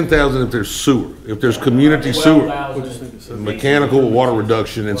 10,000 if there's sewer. If there's community sewer, 12,000. mechanical water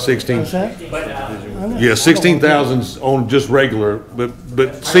reduction, and 16. what's that? Yeah, 16,000's on just regular,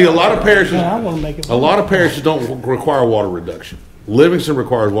 but see, a lot of parishes, Yeah, I want to make it. a lot of parishes don't require water reduction. Livingston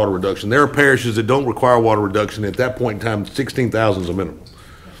requires water reduction. There are parishes that don't require water reduction. At that point in time, 16,000 is a minimum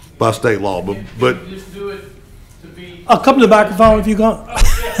by state law, but Can you just do it to be? I'll come to the microphone if you go.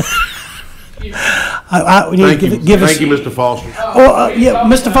 We need to give us. thank you, Mr. Foster. Oh, yeah,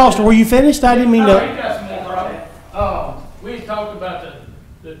 Mr. Foster, were you finished? I didn't mean No, to. you got some more, bro. We had talked about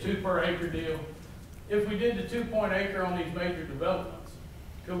the 2 per acre deal. If we did the 2 acre on these major developments,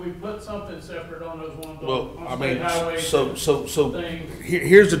 could we put something separate on those ones Well, I on state mean, highways? so thing?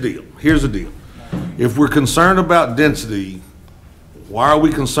 here's the deal. If we're concerned about density, why are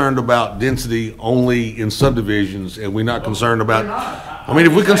we concerned about density only in subdivisions and we're not concerned about? I mean,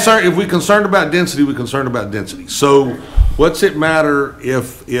 if we're concerned about density, we're concerned about density. So what's it matter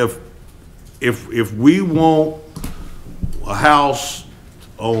if we want a house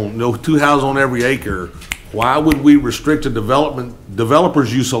on, 2 houses on every acre, why would we restrict a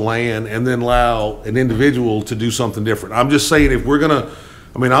developer's use of land and then allow an individual to do something different? I'm just saying, if we're gonna,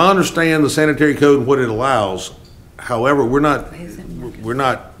 I mean, I understand the sanitary code and what it allows. However, we're not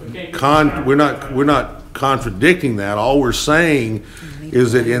contradicting that. All we're saying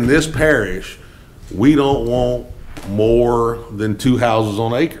is that in this parish, we don't want more than 2 houses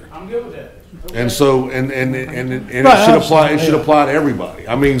on an acre. I'm good with that. And so, and it should apply to everybody.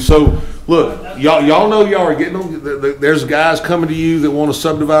 I mean, so, look, y'all know y'all are getting them, there's guys coming to you that want to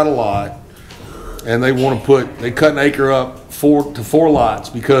subdivide a lot, and they want to they cut an acre up to 4 lots,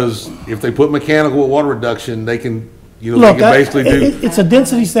 because if they put mechanical water reduction, they can, they Look, can basically do. it's a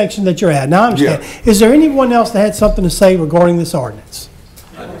density section that you're at. Now, I understand. Yeah. Is there anyone else that had something to say regarding this ordinance?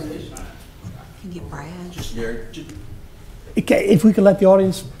 Get Brad. Okay, if we could let the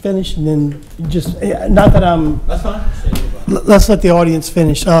audience finish, and then just, not that I'm, That's fine. let's let the audience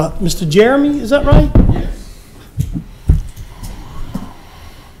finish. Mr. Jeremy, is that right? Yes.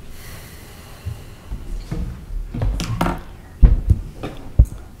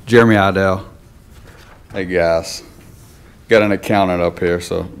 Jeremy Idell. Hey guys, got an accountant up here,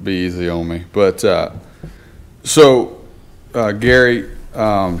 so be easy on me. But Gary,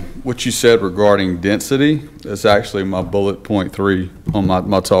 what you said regarding density is actually my bullet point 3 on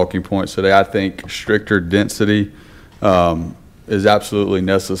my talking points today. I think stricter density is absolutely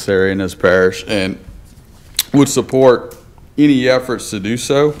necessary in this parish, and would support any efforts to do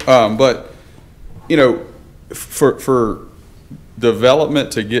so. But, you know, for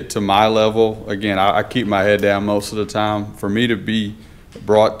development to get to my level, again, I keep my head down most of the time. For me to be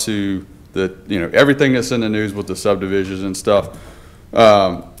brought to the, you know, everything that's in the news with the subdivisions and stuff,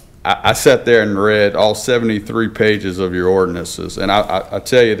 I sat there and read all 73 pages of your ordinances, and I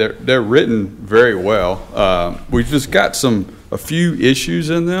tell you, they're written very well. We've just got a few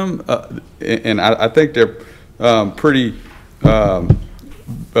issues in them, and I think they're pretty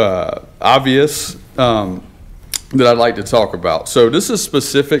obvious that I'd like to talk about. So this is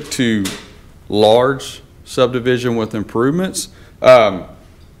specific to large subdivision with improvements. Section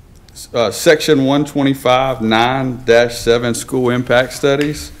 125-9-7 school impact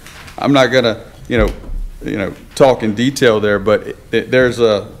studies. I'm not gonna, talk in detail there, but there's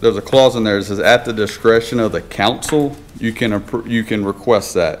a clause in there that says at the discretion of the council, you can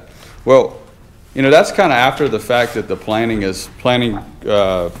request that. Well, that's kind of after the fact that the planning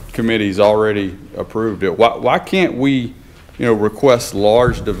committee's already approved it. Why can't we, request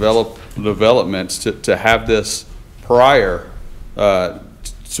large developments to have this prior to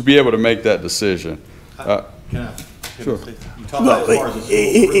be able to make that decision? Can I? Sure. You talk about as far as the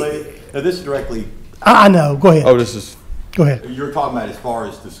schools related. Now, this is directly. I know. Go ahead. Oh, this is. Go ahead. You're talking about as far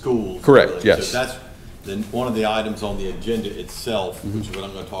as the schools. Correct. Related. Yes. So that's one of the items on the agenda itself, which is what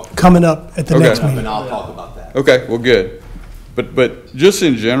I'm going to talk about. Coming up at the next meeting. And I'll talk about that. Okay. Well, good. But just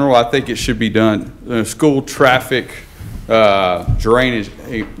in general, I think it should be done. School traffic, drainage.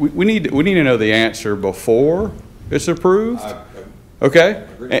 We need to know the answer before it's approved. Okay,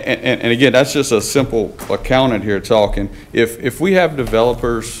 and again, that's just a simple accountant here talking. If we have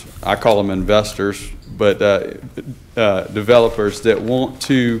developers, I call them investors, but developers that want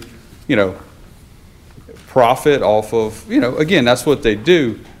to, profit off of, again, that's what they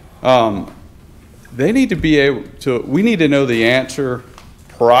do. They need to be able to. We need to know the answer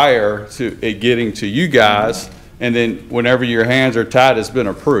prior to it getting to you guys, and then whenever your hands are tied, it's been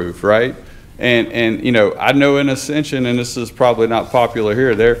approved, right? And I know in Ascension, and this is probably not popular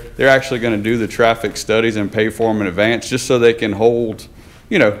here, they're actually going to do the traffic studies and pay for them in advance just so they can hold,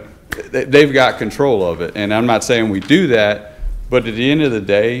 they've got control of it. And I'm not saying we do that, but at the end of the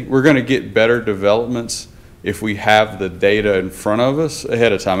day, we're going to get better developments if we have the data in front of us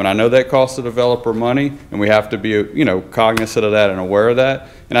ahead of time. And I know that costs the developer money, and we have to be, cognizant of that and aware of that.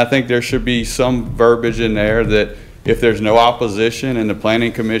 And I think there should be some verbiage in there that if there's no opposition and the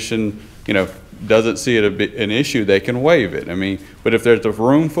Planning Commission doesn't see it an issue, they can waive it. I mean, but if there's a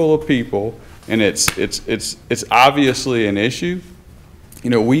room full of people and it's obviously an issue,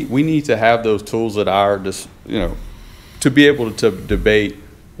 we need to have those tools at our to be able to debate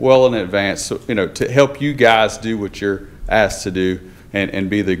well in advance, so, to help you guys do what you're asked to do and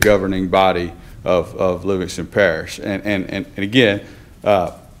be the governing body of Livingston Parish. And again,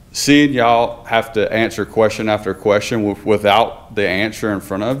 seeing y'all have to answer question after question without the answer in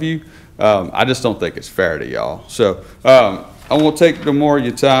front of you, I just don't think it's fair to y'all. So I won't take no more of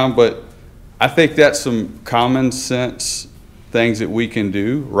your time, but I think that's some common sense things that we can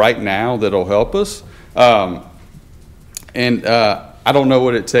do right now that'll help us. I don't know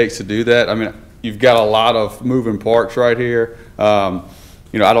what it takes to do that. I mean, you've got a lot of moving parts right here. I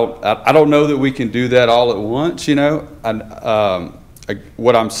don't know that we can do that all at once.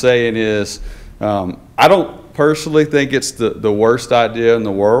 What I'm saying is, I don't personally think it's the worst idea in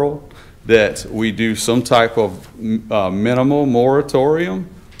the world that we do some type of minimal moratorium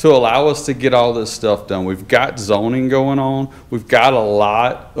to allow us to get all this stuff done. We've got zoning going on. We've got a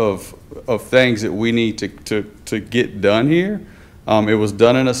lot of things that we need to get done here. It was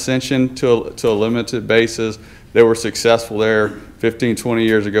done in Ascension to a limited basis. They were successful there 15, 20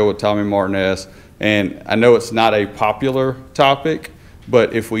 years ago with Tommy Martinez. And I know it's not a popular topic,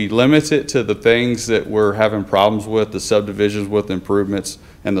 but if we limit it to the things that we're having problems with, the subdivisions with improvements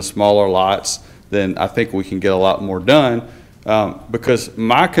and the smaller lots, then I think we can get a lot more done. Because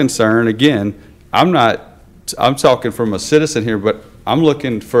my concern, again, I'm talking from a citizen here, but I'm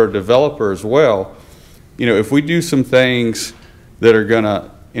looking for a developer as well. If we do some things that are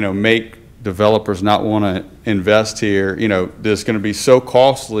gonna, make developers not want to invest here, that's going to be so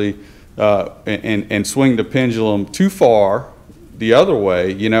costly and swing the pendulum too far the other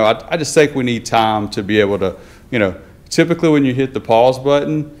way, I just think we need time to be able to, typically when you hit the pause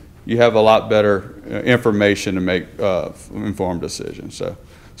button, you have a lot better information to make informed decisions.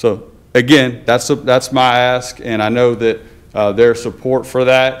 So again, that's my ask, and I know that there's support for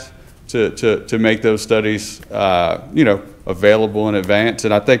that to make those studies, available in advance,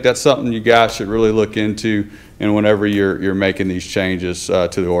 and I think that's something you guys should really look into, and whenever you're making these changes to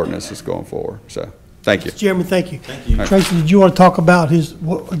the ordinances going forward. So. Thank you. Jeremy, thank you. Thank you. Tracy, did you want to talk about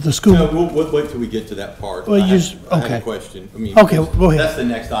the school? No, we'll wait till we get to that part. Well, I you have- just- I have okay. a question. I mean, Okay, go ahead. That's the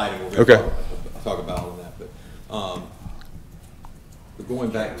next item we're Okay. going to talk about on that, but going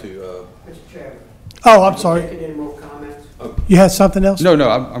back to, Mr. Chairman. Oh, I'm sorry. Making any more comments? You had something else? No,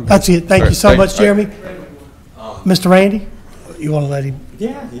 I'm. That's it. Thank you so All right, much, thank you. Jeremy. Mr. Randy, you want to let him?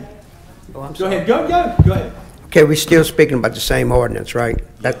 yeah. Oh, I'm Go sorry. ahead, go ahead. Okay, we're still speaking about the same ordinance, right?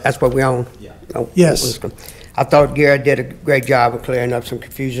 That's what we own? Yeah. Oh, Yes. I thought Gary did a great job of clearing up some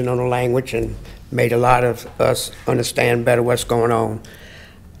confusion on the language and made a lot of us understand better what's going on.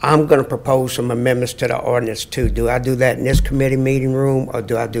 I'm going to propose some amendments to the ordinance too. Do I do that in this committee meeting room, or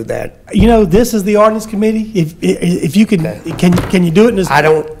do I do that? You know, this is the ordinance committee. If you can you do it in this? I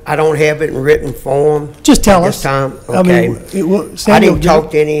don't have it in written form. Just tell at us. this time. I mean, Okay. I Samuel, didn't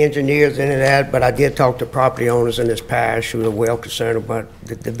talk to any engineers into that, but I did talk to property owners in this parish who are well concerned about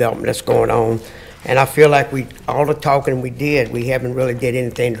the development that's going on. And I feel like all the talking we did, we haven't really did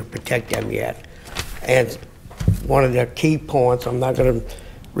anything to protect them yet. And one of the key points, I'm not going to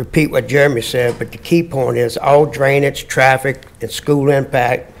repeat what Jeremy said, but the key point is all drainage, traffic, and school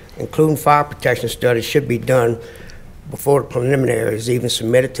impact, including fire protection studies, should be done before the preliminary is even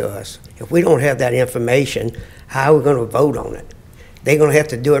submitted to us. If we don't have that information, how are we going to vote on it? They're going to have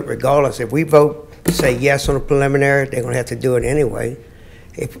to do it regardless. If we vote to say yes on the preliminary, they're going to have to do it anyway.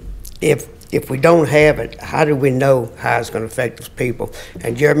 If we don't have it, how do we know how it's going to affect those people?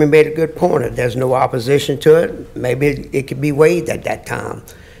 And Jeremy made a good point. If there's no opposition to it, maybe it could be waived at that time.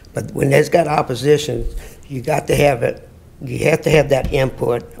 But when there's got opposition, you got to have it. You have to have that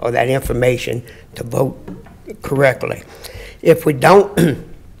input or that information to vote correctly. If we don't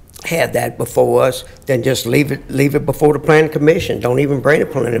have that before us, then just leave it before the planning commission. Don't even bring the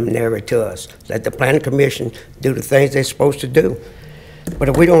preliminary to us. Let the planning commission do the things they're supposed to do. But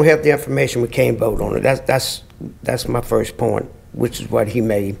if we don't have the information, we can't vote on it. That's my first point, which is what he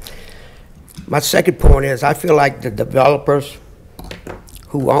made. My second point is I feel like the developers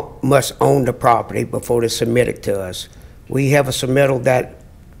who must own the property before they submit it to us. We have a submittal that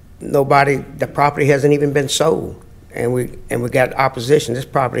the property hasn't even been sold, and we got opposition. This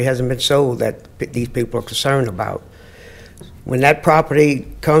property hasn't been sold that these people are concerned about. When that property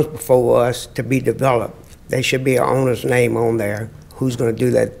comes before us to be developed, there should be an owner's name on there. Who's going to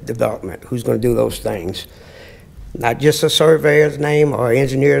do that development? Who's going to do those things? Not just a surveyor's name or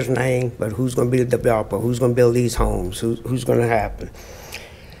engineer's name, but who's going to be the developer? Who's going to build these homes? Who's going to happen?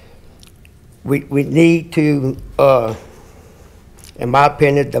 We need to, in my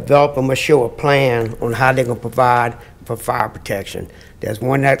opinion, the developer must show a plan on how they're going to provide for fire protection. There's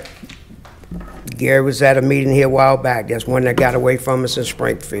one that, Gary was at a meeting here a while back. There's one that got away from us in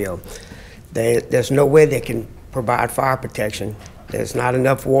Springfield. There's no way they can provide fire protection. There's not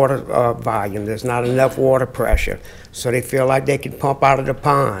enough water volume. There's not enough water pressure. So they feel like they can pump out of the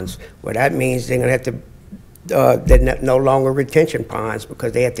ponds. Well, that means they're going to have to they're no longer retention ponds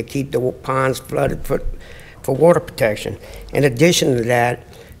because they have to keep the ponds flooded for water protection. In addition to that,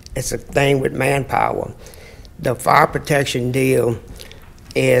 it's a thing with manpower. The fire protection deal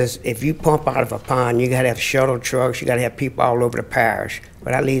is if you pump out of a pond, you got to have shuttle trucks, you got to have people all over the parish.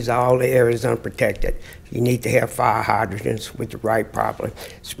 But that leaves all the areas unprotected. You need to have fire hydrants with the right properly,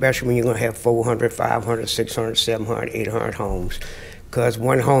 especially when you're going to have 400, 500, 600, 700, 800 homes. Because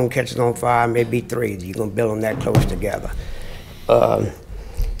one home catches on fire, maybe three. You're going to build them that close together. To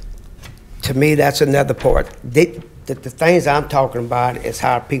me, that's another part. The things I'm talking about is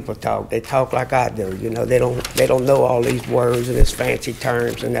how people talk. They talk like I do. You know, they don't know all these words and these fancy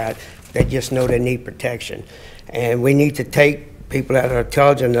terms and that. They just know they need protection. And we need to take people that are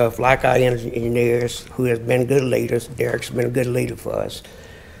intelligent enough, like our engineers, who has been good leaders. Derek's been a good leader for us.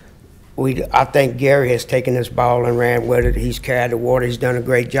 I think Gary has taken this ball and ran with it. He's carried the water. He's done a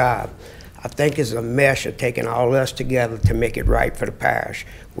great job. I think it's a mesh of taking all of us together to make it right for the parish.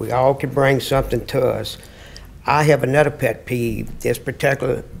 We all can bring something to us. I have another pet peeve. This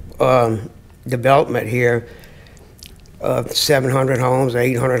particular development here of 700 homes,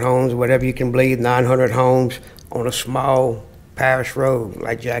 800 homes, whatever you can believe, 900 homes on a small parish road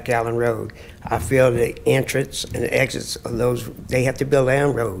like Jack Allen Road. I feel the entrance and the exits of those, they have to build their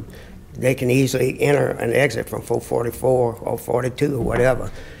own road. They can easily enter and exit from 444 or 42 or whatever.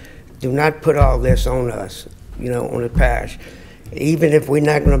 Do not put all this on us, you know, on the parish. Even if we're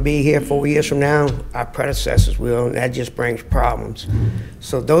not going to be here 4 years from now, our predecessors will, and that just brings problems.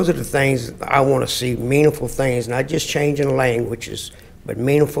 So those are the things I want to see, meaningful things, not just changing languages, but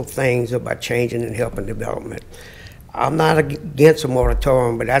meaningful things about changing and helping development. I'm not against a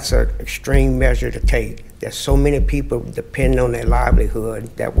moratorium, but that's an extreme measure to take. There's so many people depending on their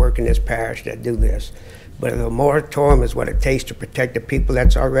livelihood that work in this parish that do this. But if a moratorium is what it takes to protect the people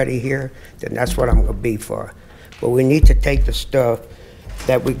that's already here, then that's what I'm gonna be for. But we need to take the stuff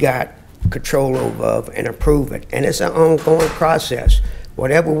that we got control over and improve it. And it's an ongoing process.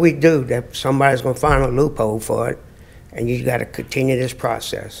 Whatever we do, that somebody's gonna find a loophole for it, and you gotta continue this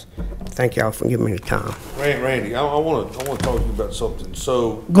process. Thank y'all for giving me the time. Randy, I wanna talk to you about something.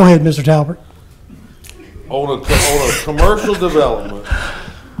 So, Go ahead, Mr. Talbert. on a commercial development,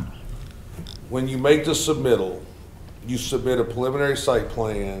 when you make the submittal, you submit a preliminary site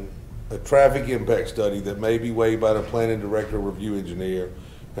plan, a traffic impact study that may be weighed by the planning director or review engineer,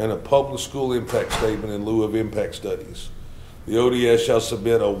 and a public school impact statement in lieu of impact studies. The ODS shall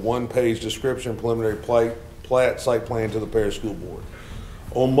submit a one-page description preliminary plat site plan to the parish school board.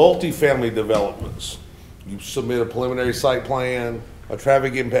 On multifamily developments, you submit a preliminary site plan, a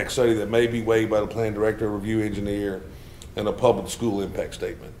traffic impact study that may be weighed by the planning director or review engineer, and a public school impact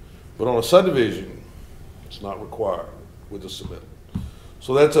statement. But on a subdivision, it's not required with the submittal.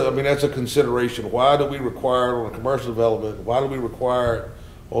 So that's a consideration. Why do we require it on a commercial development? Why do we require it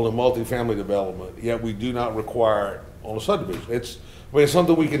on a multifamily development, yet we do not require it on a subdivision? It's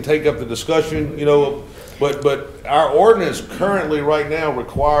something we can take up the discussion, but our ordinance currently right now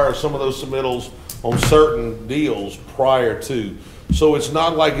requires some of those submittals on certain deals prior to. So it's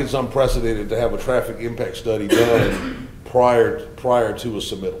not like it's unprecedented to have a traffic impact study done prior to a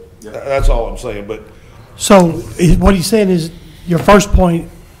submittal. That's all I'm saying, but. So what he's saying is your first point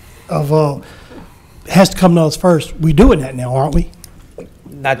of, has to come to us first. We're doing that now, aren't we?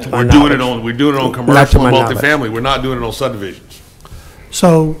 Not to my We're knowledge. doing it on Not commercial to and my knowledge. multifamily. We're not doing it on subdivisions.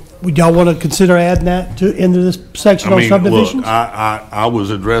 So would y'all want to consider adding that into this section I on mean, subdivisions? look, I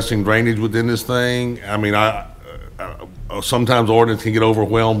was addressing drainage within this thing. I mean, sometimes ordinance can get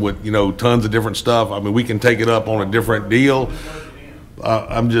overwhelmed with, tons of different stuff. I mean, we can take it up on a different deal.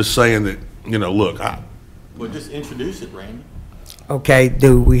 I'm just saying that, look, Well, just introduce it, Randy. Okay,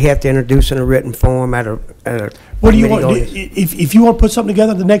 do we have to introduce in a written form at a What do you committee want, ordinance? if you want to put something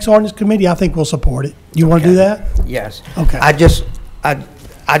together, the next ordinance committee, I think we'll support it. You want to do that? Yes. Okay.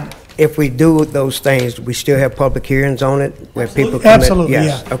 If we do those things, we still have public hearings on it where people come in? Absolutely,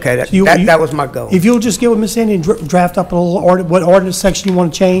 Yes. yeah. Okay, So you- that was my goal. If you'll just get with Ms. Sandy and draft up a little what ordinance section you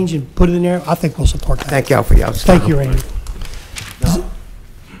want to change and put it in there, I think we'll support that. Thank y'all for y'all's time. Thank you, Randy.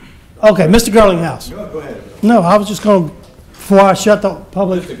 Okay, Mr. Girlinghouse. No, go ahead. No, I was just going to, before I shut the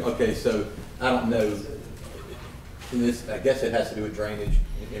public, Okay, so I don't know, in this, I guess it has to do with drainage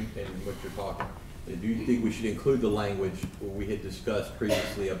and what you're talking. Do you think we should include the language where we had discussed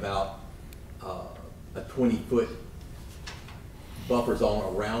previously about a 20-foot buffer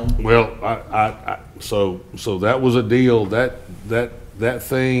zone around? well, so that was a deal, that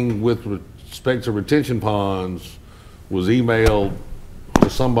thing with respect to retention ponds was emailed to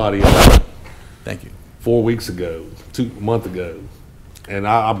somebody about Thank you. 4 weeks ago, a month ago. And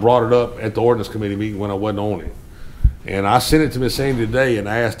I brought it up at the ordinance committee meeting when I wasn't on it. And I sent it to Ms. Sandy today and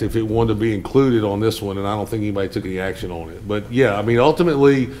asked if it wanted to be included on this one, and I don't think anybody took any action on it. But yeah, I mean,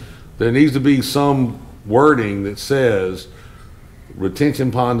 ultimately, there needs to be some wording that says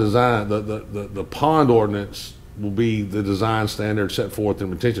retention pond design, the pond ordinance will be the design standard set forth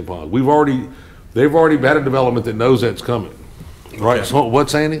in retention ponds. They've already had a development that knows that's coming. Right, so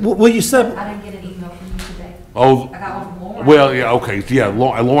what's Sandy? will you set, I didn't get an email from you today. Oh, I got one from Lauren. well, yeah, okay, yeah,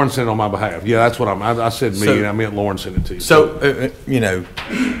 Lauren sent it on my behalf. Yeah, that's what I said me, So- and I meant Lauren sent it to you. So,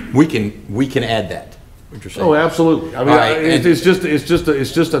 we can add that, what you're saying. Oh, absolutely. I mean, All right, and- it's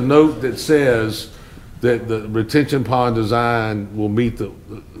just a note that says that the retention pond design will meet the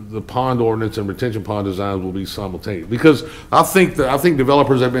pond ordinance, and retention pond designs will be simultaneous. Because I think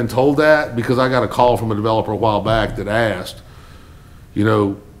developers have been told that, because I got a call from a developer a while back that asked,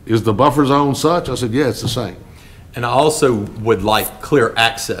 is the buffer zone such? I said, yeah, it's the same. And I also would like clear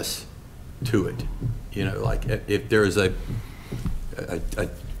access to it. Like if there is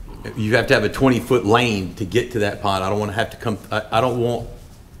you have to have a 20-foot lane to get to that pond. I don't want to have to come,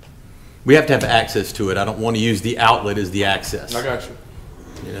 we have to have access to it. I don't want to use the outlet as the access. I got you.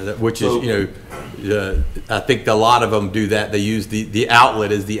 Which is, I think a lot of them do that. They use the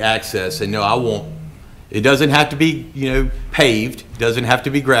outlet as the access, and no, I won't. It doesn't have to be, paved. It doesn't have to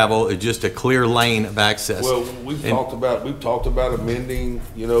be gravel. It's just a clear lane of access. Well, we've talked about amending,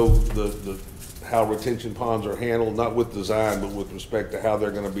 how retention ponds are handled, not with design, but with respect to how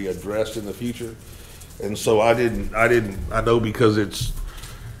they're gonna be addressed in the future. And so I know because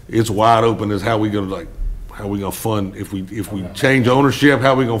it's wide open is how we gonna how we gonna fund, if we change ownership,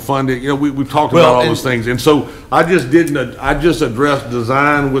 how we gonna fund it? You know, we've talked about all those things. And so I just addressed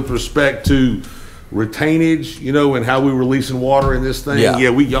design with respect to retainage, you know, and how we releasing water in this thing. Yeah.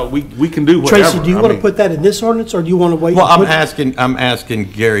 We can do whatever. Tracy, do you want to put that in this ordinance, or do you want to wait? Well, I'm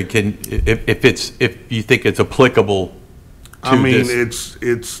asking Gary, if you think it's applicable to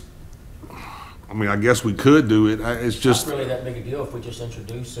this. I mean, I guess we could do it. It's just. Not really that big a deal if we just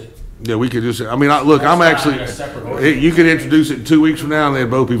introduce it. Yeah, we could just, I mean, look, I'm actually, you could introduce it 2 weeks from now and they'd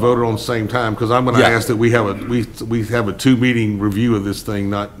both be voted on the same time, because I'm gonna ask that we have a 2-meeting review of this thing,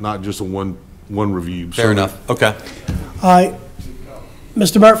 not just a one review. Fair enough, okay. All right.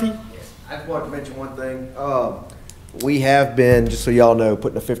 Mr. Murphy? I just wanted to mention one thing. We have been, just so y'all know,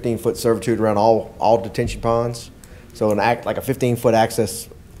 putting a 15-foot servitude around all detention ponds. So like a 15-foot access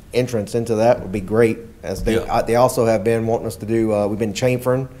entrance into that would be great. As they also have been wanting us to do, we've been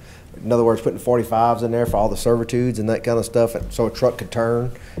chamfering. In other words, putting 45s in there for all the servitudes and that kind of stuff, so a truck could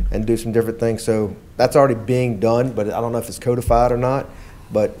turn and do some different things. So that's already being done, but I don't know if it's codified or not.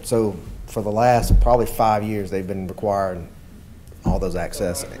 But so for the last probably 5 years, they've been requiring all those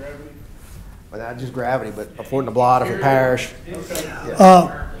access. But not just gravity, but according to Blythe for parish.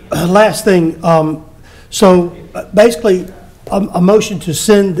 Last thing, so basically, a motion to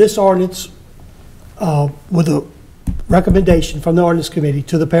send this ordinance with a recommendation from the ordinance committee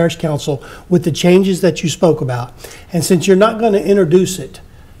to the parish council with the changes that you spoke about. And since you're not going to introduce it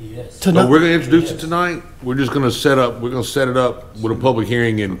tonight. No, we're going to introduce it tonight. We're just going to set it up with a public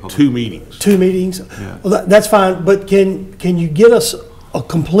hearing in 2 meetings. 2 meetings? Yeah. Well, that's fine, but can you get us a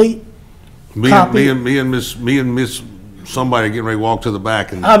complete copy? Me and Miss somebody getting ready to walk to the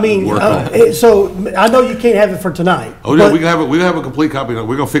back and work on it. So I know you can't have it for tonight. Oh yeah, we can have a complete copy.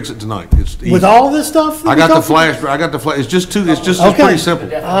 We're gonna fix it tonight. It's easy. With all this stuff. I got the flash drive. It's just it's pretty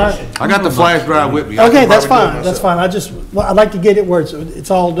simple. I got the flash drive with me. Okay, that's fine. That's fine. I'd like to get it where it's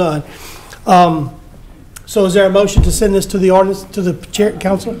all done. So is there a motion to send this to the ordinance to the chair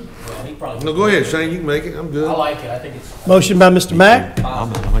council? No, go ahead, Shane. You can make it. I'm good. I like it. I think it's. Motion by Mr. Mack.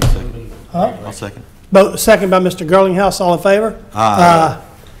 I'll second. Second by Mr. Girlinghouse. All in favor? Aye.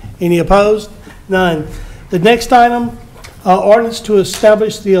 Any opposed? None. The next item, ordinance to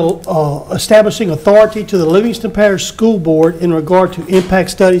establish establishing authority to the Livingston Parish School Board in regard to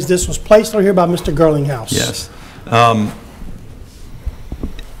impact studies. This was placed on here by Mr. Girlinghouse. Yes.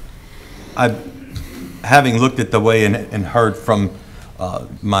 Having looked at the way and heard from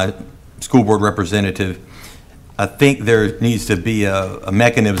my school board representative, I think there needs to be a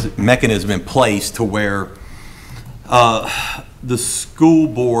mechanism in place to where the school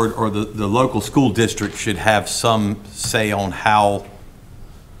board or the local school district should have some say on how,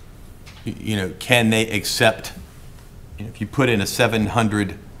 can they accept, if you put in a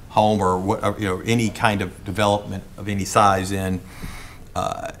 700 home or what, any kind of development of any size in,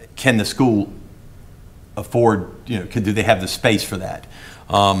 can the school afford, do they have the space for that?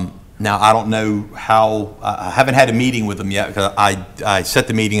 Now, I don't know how, I haven't had a meeting with them yet because I set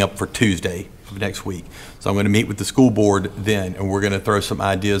the meeting up for Tuesday of next week. So I'm going to meet with the school board then, and we're going to throw some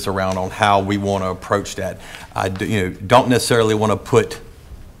ideas around on how we want to approach that. I don't necessarily want to put,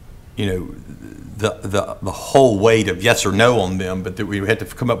 the whole weight of yes or no on them, but that we have to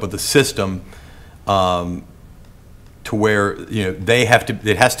come up with a system to where, they have to,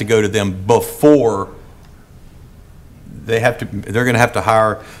 it has to go to them before they're going to have to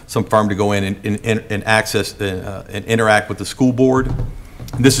hire some firm to go in and access and interact with the school board.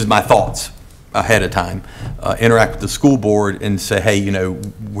 This is my thoughts ahead of time. Interact with the school board and say, hey,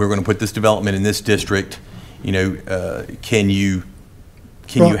 we're going to put this development in this district. Can you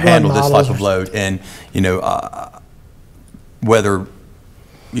handle this type of load? And whether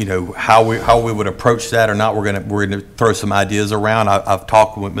how we would approach that or not, we're going to throw some ideas around. I've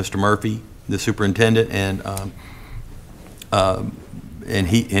talked with Mr. Murphy, the superintendent, and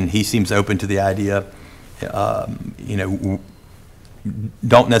he seems open to the idea.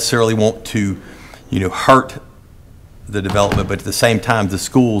 Don't necessarily want to, hurt the development, but at the same time, the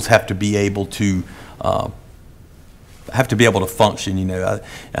schools have to be able to function.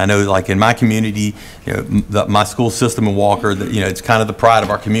 I know, like in my community, my school system in Walker, it's kind of the pride of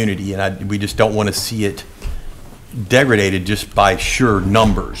our community, and we just don't want to see it degraded just by sheer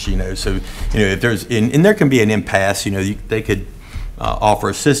numbers, so if there's and there can be an impasse, they could offer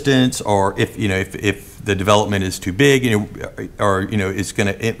assistance, or if the development is too big, or it's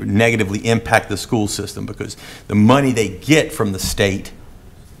going to negatively impact the school system, because the money they get from the state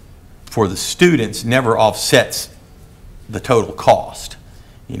for the students never offsets the total cost,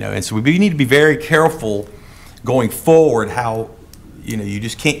 and so we need to be very careful going forward how you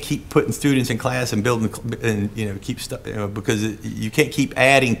just can't keep putting students in class and building, and, keep stuff, because you can't keep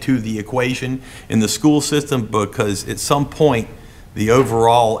adding to the equation in the school system, because at some point, the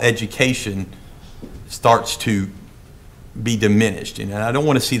overall education starts to be diminished. And I don't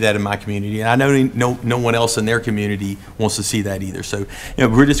want to see that in my community. And I know no one else in their community wants to see that either. So,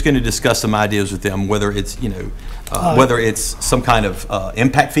 we're just going to discuss some ideas with them, whether it's, whether it's some kind of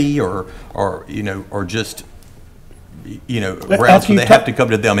impact fee or just, routes where they have to come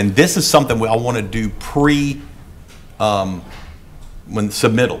to them. And this is something I want to do when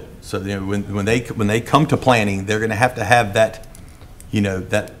submittal. So, when they come to planning, they're going to have that,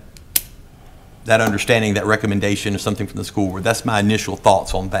 that understanding, that recommendation, or something from the school board. That's my initial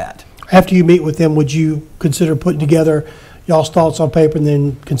thoughts on that. After you meet with them, would you consider putting together y'all's thoughts on paper and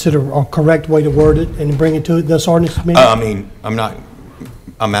then consider a correct way to word it and then bring it to this ordinance committee?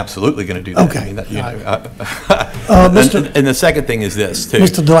 I'm absolutely going to do that. Okay. And the second thing is this too.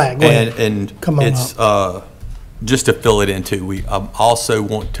 Mr. Black, go ahead. And come on it's just to fill it into. We also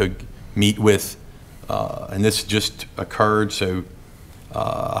want to meet with, and this just occurred, so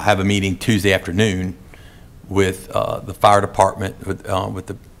I have a meeting Tuesday afternoon with the fire department, with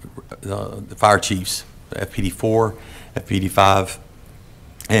the fire chiefs, FPD4, FPD5,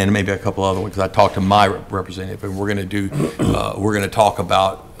 and maybe a couple other ones, because I talked to my representative, and we're going to talk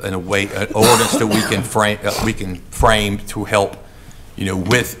about an ordinance that we can frame to help,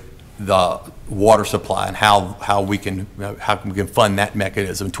 with the water supply, and how we can fund that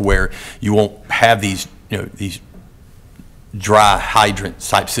mechanism to where you won't have these dry hydrant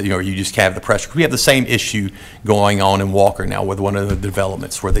types, you just have the pressure. We have the same issue going on in Walker now with one of the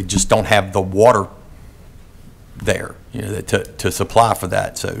developments where they just don't have the water there, to supply for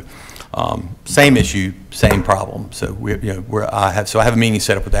that. So, same issue, same problem. So I have a meeting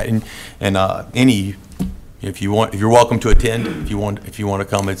set up with that, and if you're welcome to attend. If you want to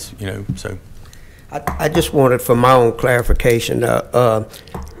come, it's so. I just wanted, for my own clarification,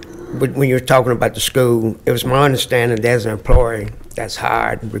 when you're talking about the school, it was my understanding there's an employee that's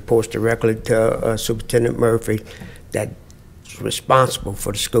hired, reports directly to Superintendent Murphy, that's responsible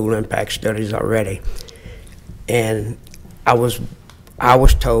for the school impact studies already. And I was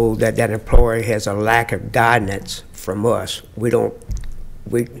told that employee has a lack of guidance from us.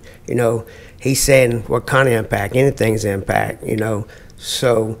 He's saying what kind of impact? Anything's impact,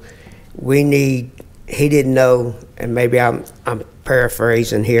 So he didn't know, and maybe I'm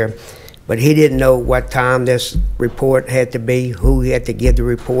paraphrasing here, but he didn't know what time this report had to be, who he had to give the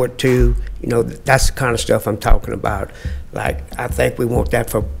report to. That's the kind of stuff I'm talking about. Like, I think we want that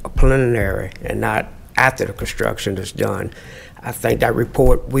for a preliminary and not after the construction is done. I think that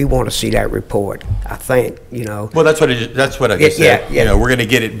report, we want to see that report. I think, Well, that's what I just said. Yeah. We're going to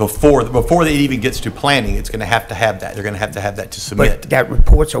get it before it even gets to planning. It's going to have that. They're going to have that to submit. But that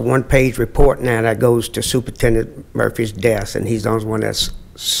report's a one-page report now that goes to Superintendent Murphy's desk, and he's the only one that's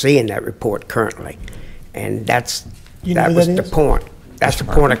seeing that report currently. And that was the point. That's the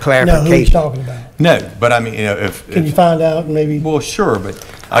point of clarification. No, who he's talking about. No, but I mean, Can you find out and maybe? Well, sure, but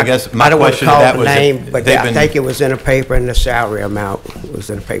I guess my I don't want to question to call that the was name, but I think it was in a paper, and the salary amount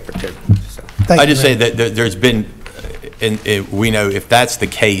was in a paper too. So. I just say that there's been, and we know if that's the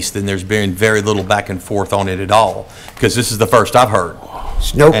case, then there's been very little back and forth on it at all, because this is the first I've heard.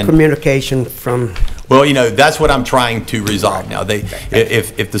 There's no communication from. Well, that's what I'm trying to resolve now.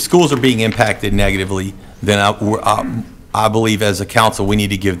 If the schools are being impacted negatively, then I believe as a council we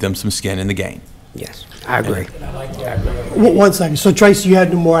need to give them some skin in the game. Yes, I agree. One second. So Tracy, you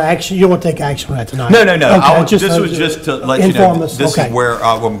had no more action. You don't want to take action on that tonight? No. Okay, This was just to let you know this is where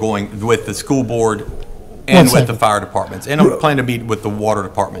I'm going with the school board and with the fire departments, and I'm planning to meet with the water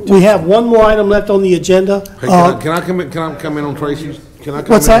department too. We have one more item left on the agenda. Hey, can I come in on Tracy's? Can I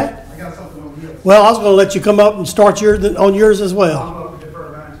come What's in? that? Well, I was going to let you come up and start on yours as well.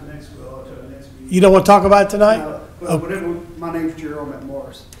 You don't want to talk about it tonight? My name's Gerald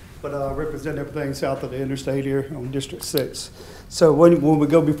McMorris, but I represent everything south of the interstate here on District 6. So when we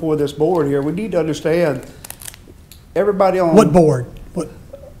go before this board here, we need to understand everybody on. What board?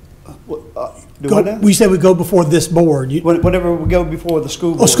 We said we go before this board. Whenever we go before the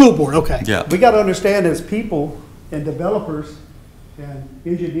school board. Oh, school board, okay. Yeah. We got to understand as people and developers and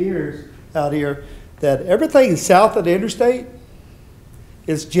engineers out here that everything south of the interstate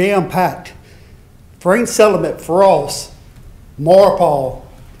is jam-packed. Frank Settlement, Frost, Marpole,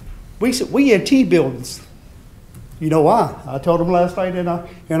 we had T buildings. You know why? I told them last night in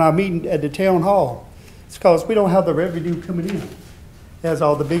our meeting at the town hall. It's because we don't have the revenue coming in. It has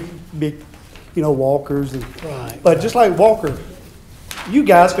all the big, Walkers. But just like Walker, you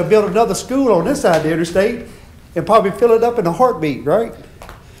guys could build another school on this side of the interstate, and probably fill it up in a heartbeat, right?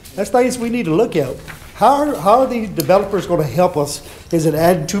 That's things we need to look at. How are these developers gonna help us? Is it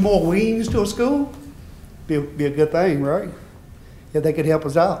adding 2 more wings to a school? Be a good thing, right? If they could help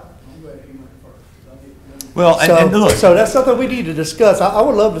us out. Well, and look. So that's something we need to discuss. I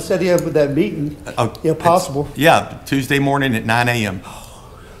would love to set in with that meeting, if possible. Yeah, Tuesday morning at 9 a.m.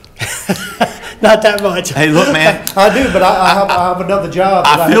 Not that much. Hey, look, man. I do, but I have another job.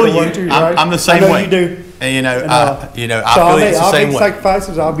 That I feel have to you. work too, I'm, right? I'm the same I know way. you do. And, you know, And, I so feel it's the I'll same make way.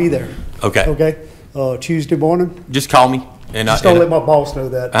 sacrifices. I'll be there. Okay. Okay. Tuesday morning. Just call me. And Just don't let my boss know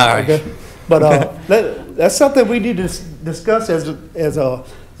that. All right. Okay. But that's something we need to discuss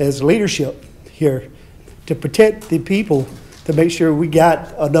as leadership here, to protect the people, to make sure we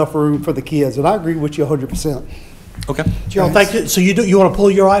got enough room for the kids. And I agree with you 100%. Okay. Gerald, thank you. So you want to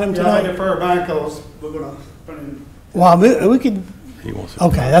pull your item tonight? defer mine because we're gonna. Well, we can, He wants it.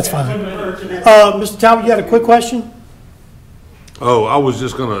 okay, that's fine. Mr. Talbot, you had a quick question? Oh, I was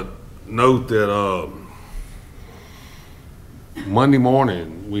just gonna note that, Monday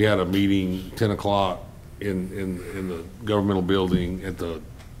morning, we had a meeting, 10 o'clock, in the governmental building at the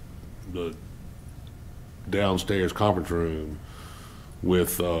downstairs conference room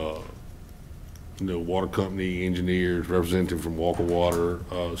with, water company, engineers, representative from Walker Water,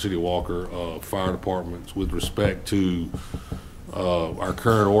 City of Walker, fire departments, with respect to, our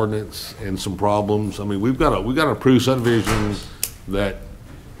current ordinance and some problems. I mean, we've got an approved subdivision that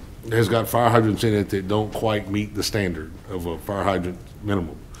has got fire hydrants in it that don't quite meet the standard of a fire hydrant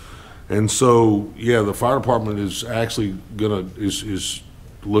minimum. And so, yeah, the fire department is actually is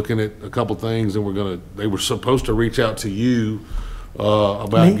looking at a couple things, and they were supposed to reach out to you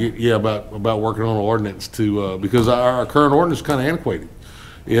about working on an ordinance to, because our current ordinance is kind of antiquated.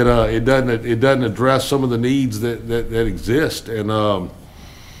 It doesn't address some of the needs that exist, and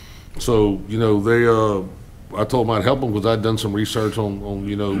so, I told them I'd help them because I'd done some research on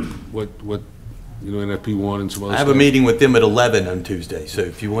what NFP1 and some other I stuff. have a meeting with them at 11 on Tuesday, so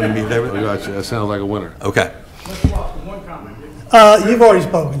if you want to meet there with I them. got you. That sounds like a winner. Okay. Mr. Lofton, one comment. You've already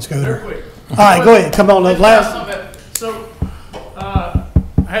spoken, Scooter. Real quick. All right, go ahead. Come on, last. So, I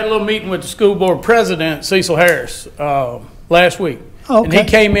had a little meeting with the school board president, Cecil Harris, last week. Oh, And he okay.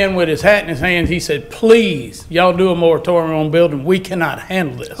 came in with his hat in his hands. He said, please, y'all do a moratorium on building. We cannot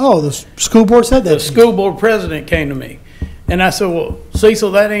handle this. Oh, the school board said that. The school board president came to me. And I said, well,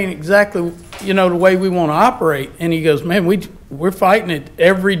 Cecil, that ain't exactly, the way we want to operate. And he goes, man, we're fighting it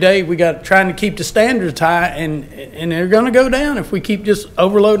every day. We got trying to keep the standards high, and they're going to go down if we keep just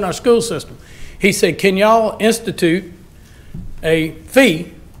overloading our school system. He said, can y'all institute a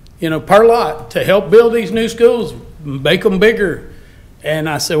fee, per lot to help build these new schools, make them bigger? And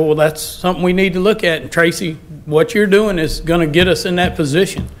I said, well, that's something we need to look at. And Tracy, what you're doing is going to get us in that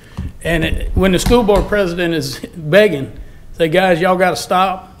position. And when the school board president is begging, say, guys, y'all got to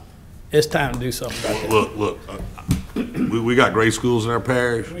stop. It's time to do something about that. Look, we got great schools in our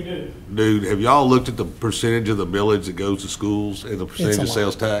parish. We do. Dude, have y'all looked at the percentage of the millage that goes to schools and the percentage a of lot.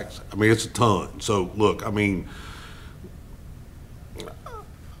 sales tax? I mean, it's a ton. So, look, I mean,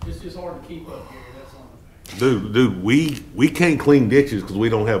 It's just hard to keep up here, that's all. dude, we can't clean ditches because we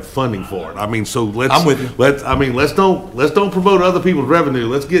don't have funding for it. I mean, so I'm with you. let's don't promote other people's revenue.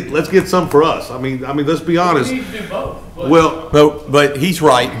 Let's get some for us. I mean, let's be honest. We need to do both. But Well, But he's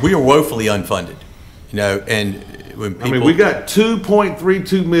right. We are woefully unfunded, and when people. I mean, we got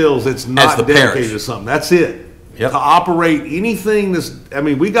 2.32 mills that's not the dedicated parish. to something. That's it. Yep. To operate anything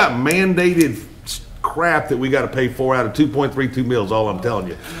we got mandated crap that we got to pay for out of 2.32 mills, all I'm telling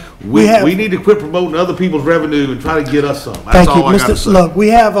you. We need to quit promoting other people's revenue and try to get us some. That's Thank you, all I got to Mr. say. Look, we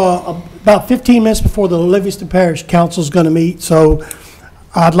have about 15 minutes before the Livingston Parish Council is going to meet, so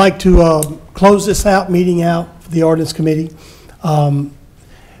I'd like to close this meeting out for the Ordinance Committee. And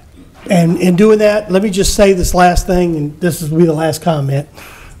in doing that, let me just say this last thing, and this will be the last comment.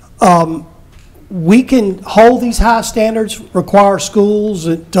 We can hold these high standards, require schools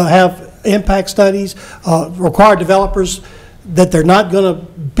to have impact studies, require developers that they're not going to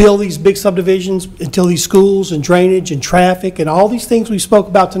build these big subdivisions until these schools and drainage and traffic and all these things we spoke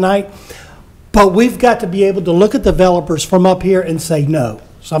about tonight. But we've got to be able to look at developers from up here and say no.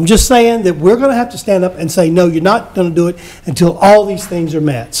 So I'm just saying that we're going to have to stand up and say, no, you're not going to do it until all these things are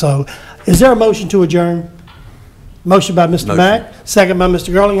met. So is there a motion to adjourn? Motion by Mr. Motion. Mack, second by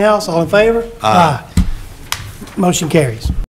Mr. Girlinghouse. All in favor? Aye. Motion carries.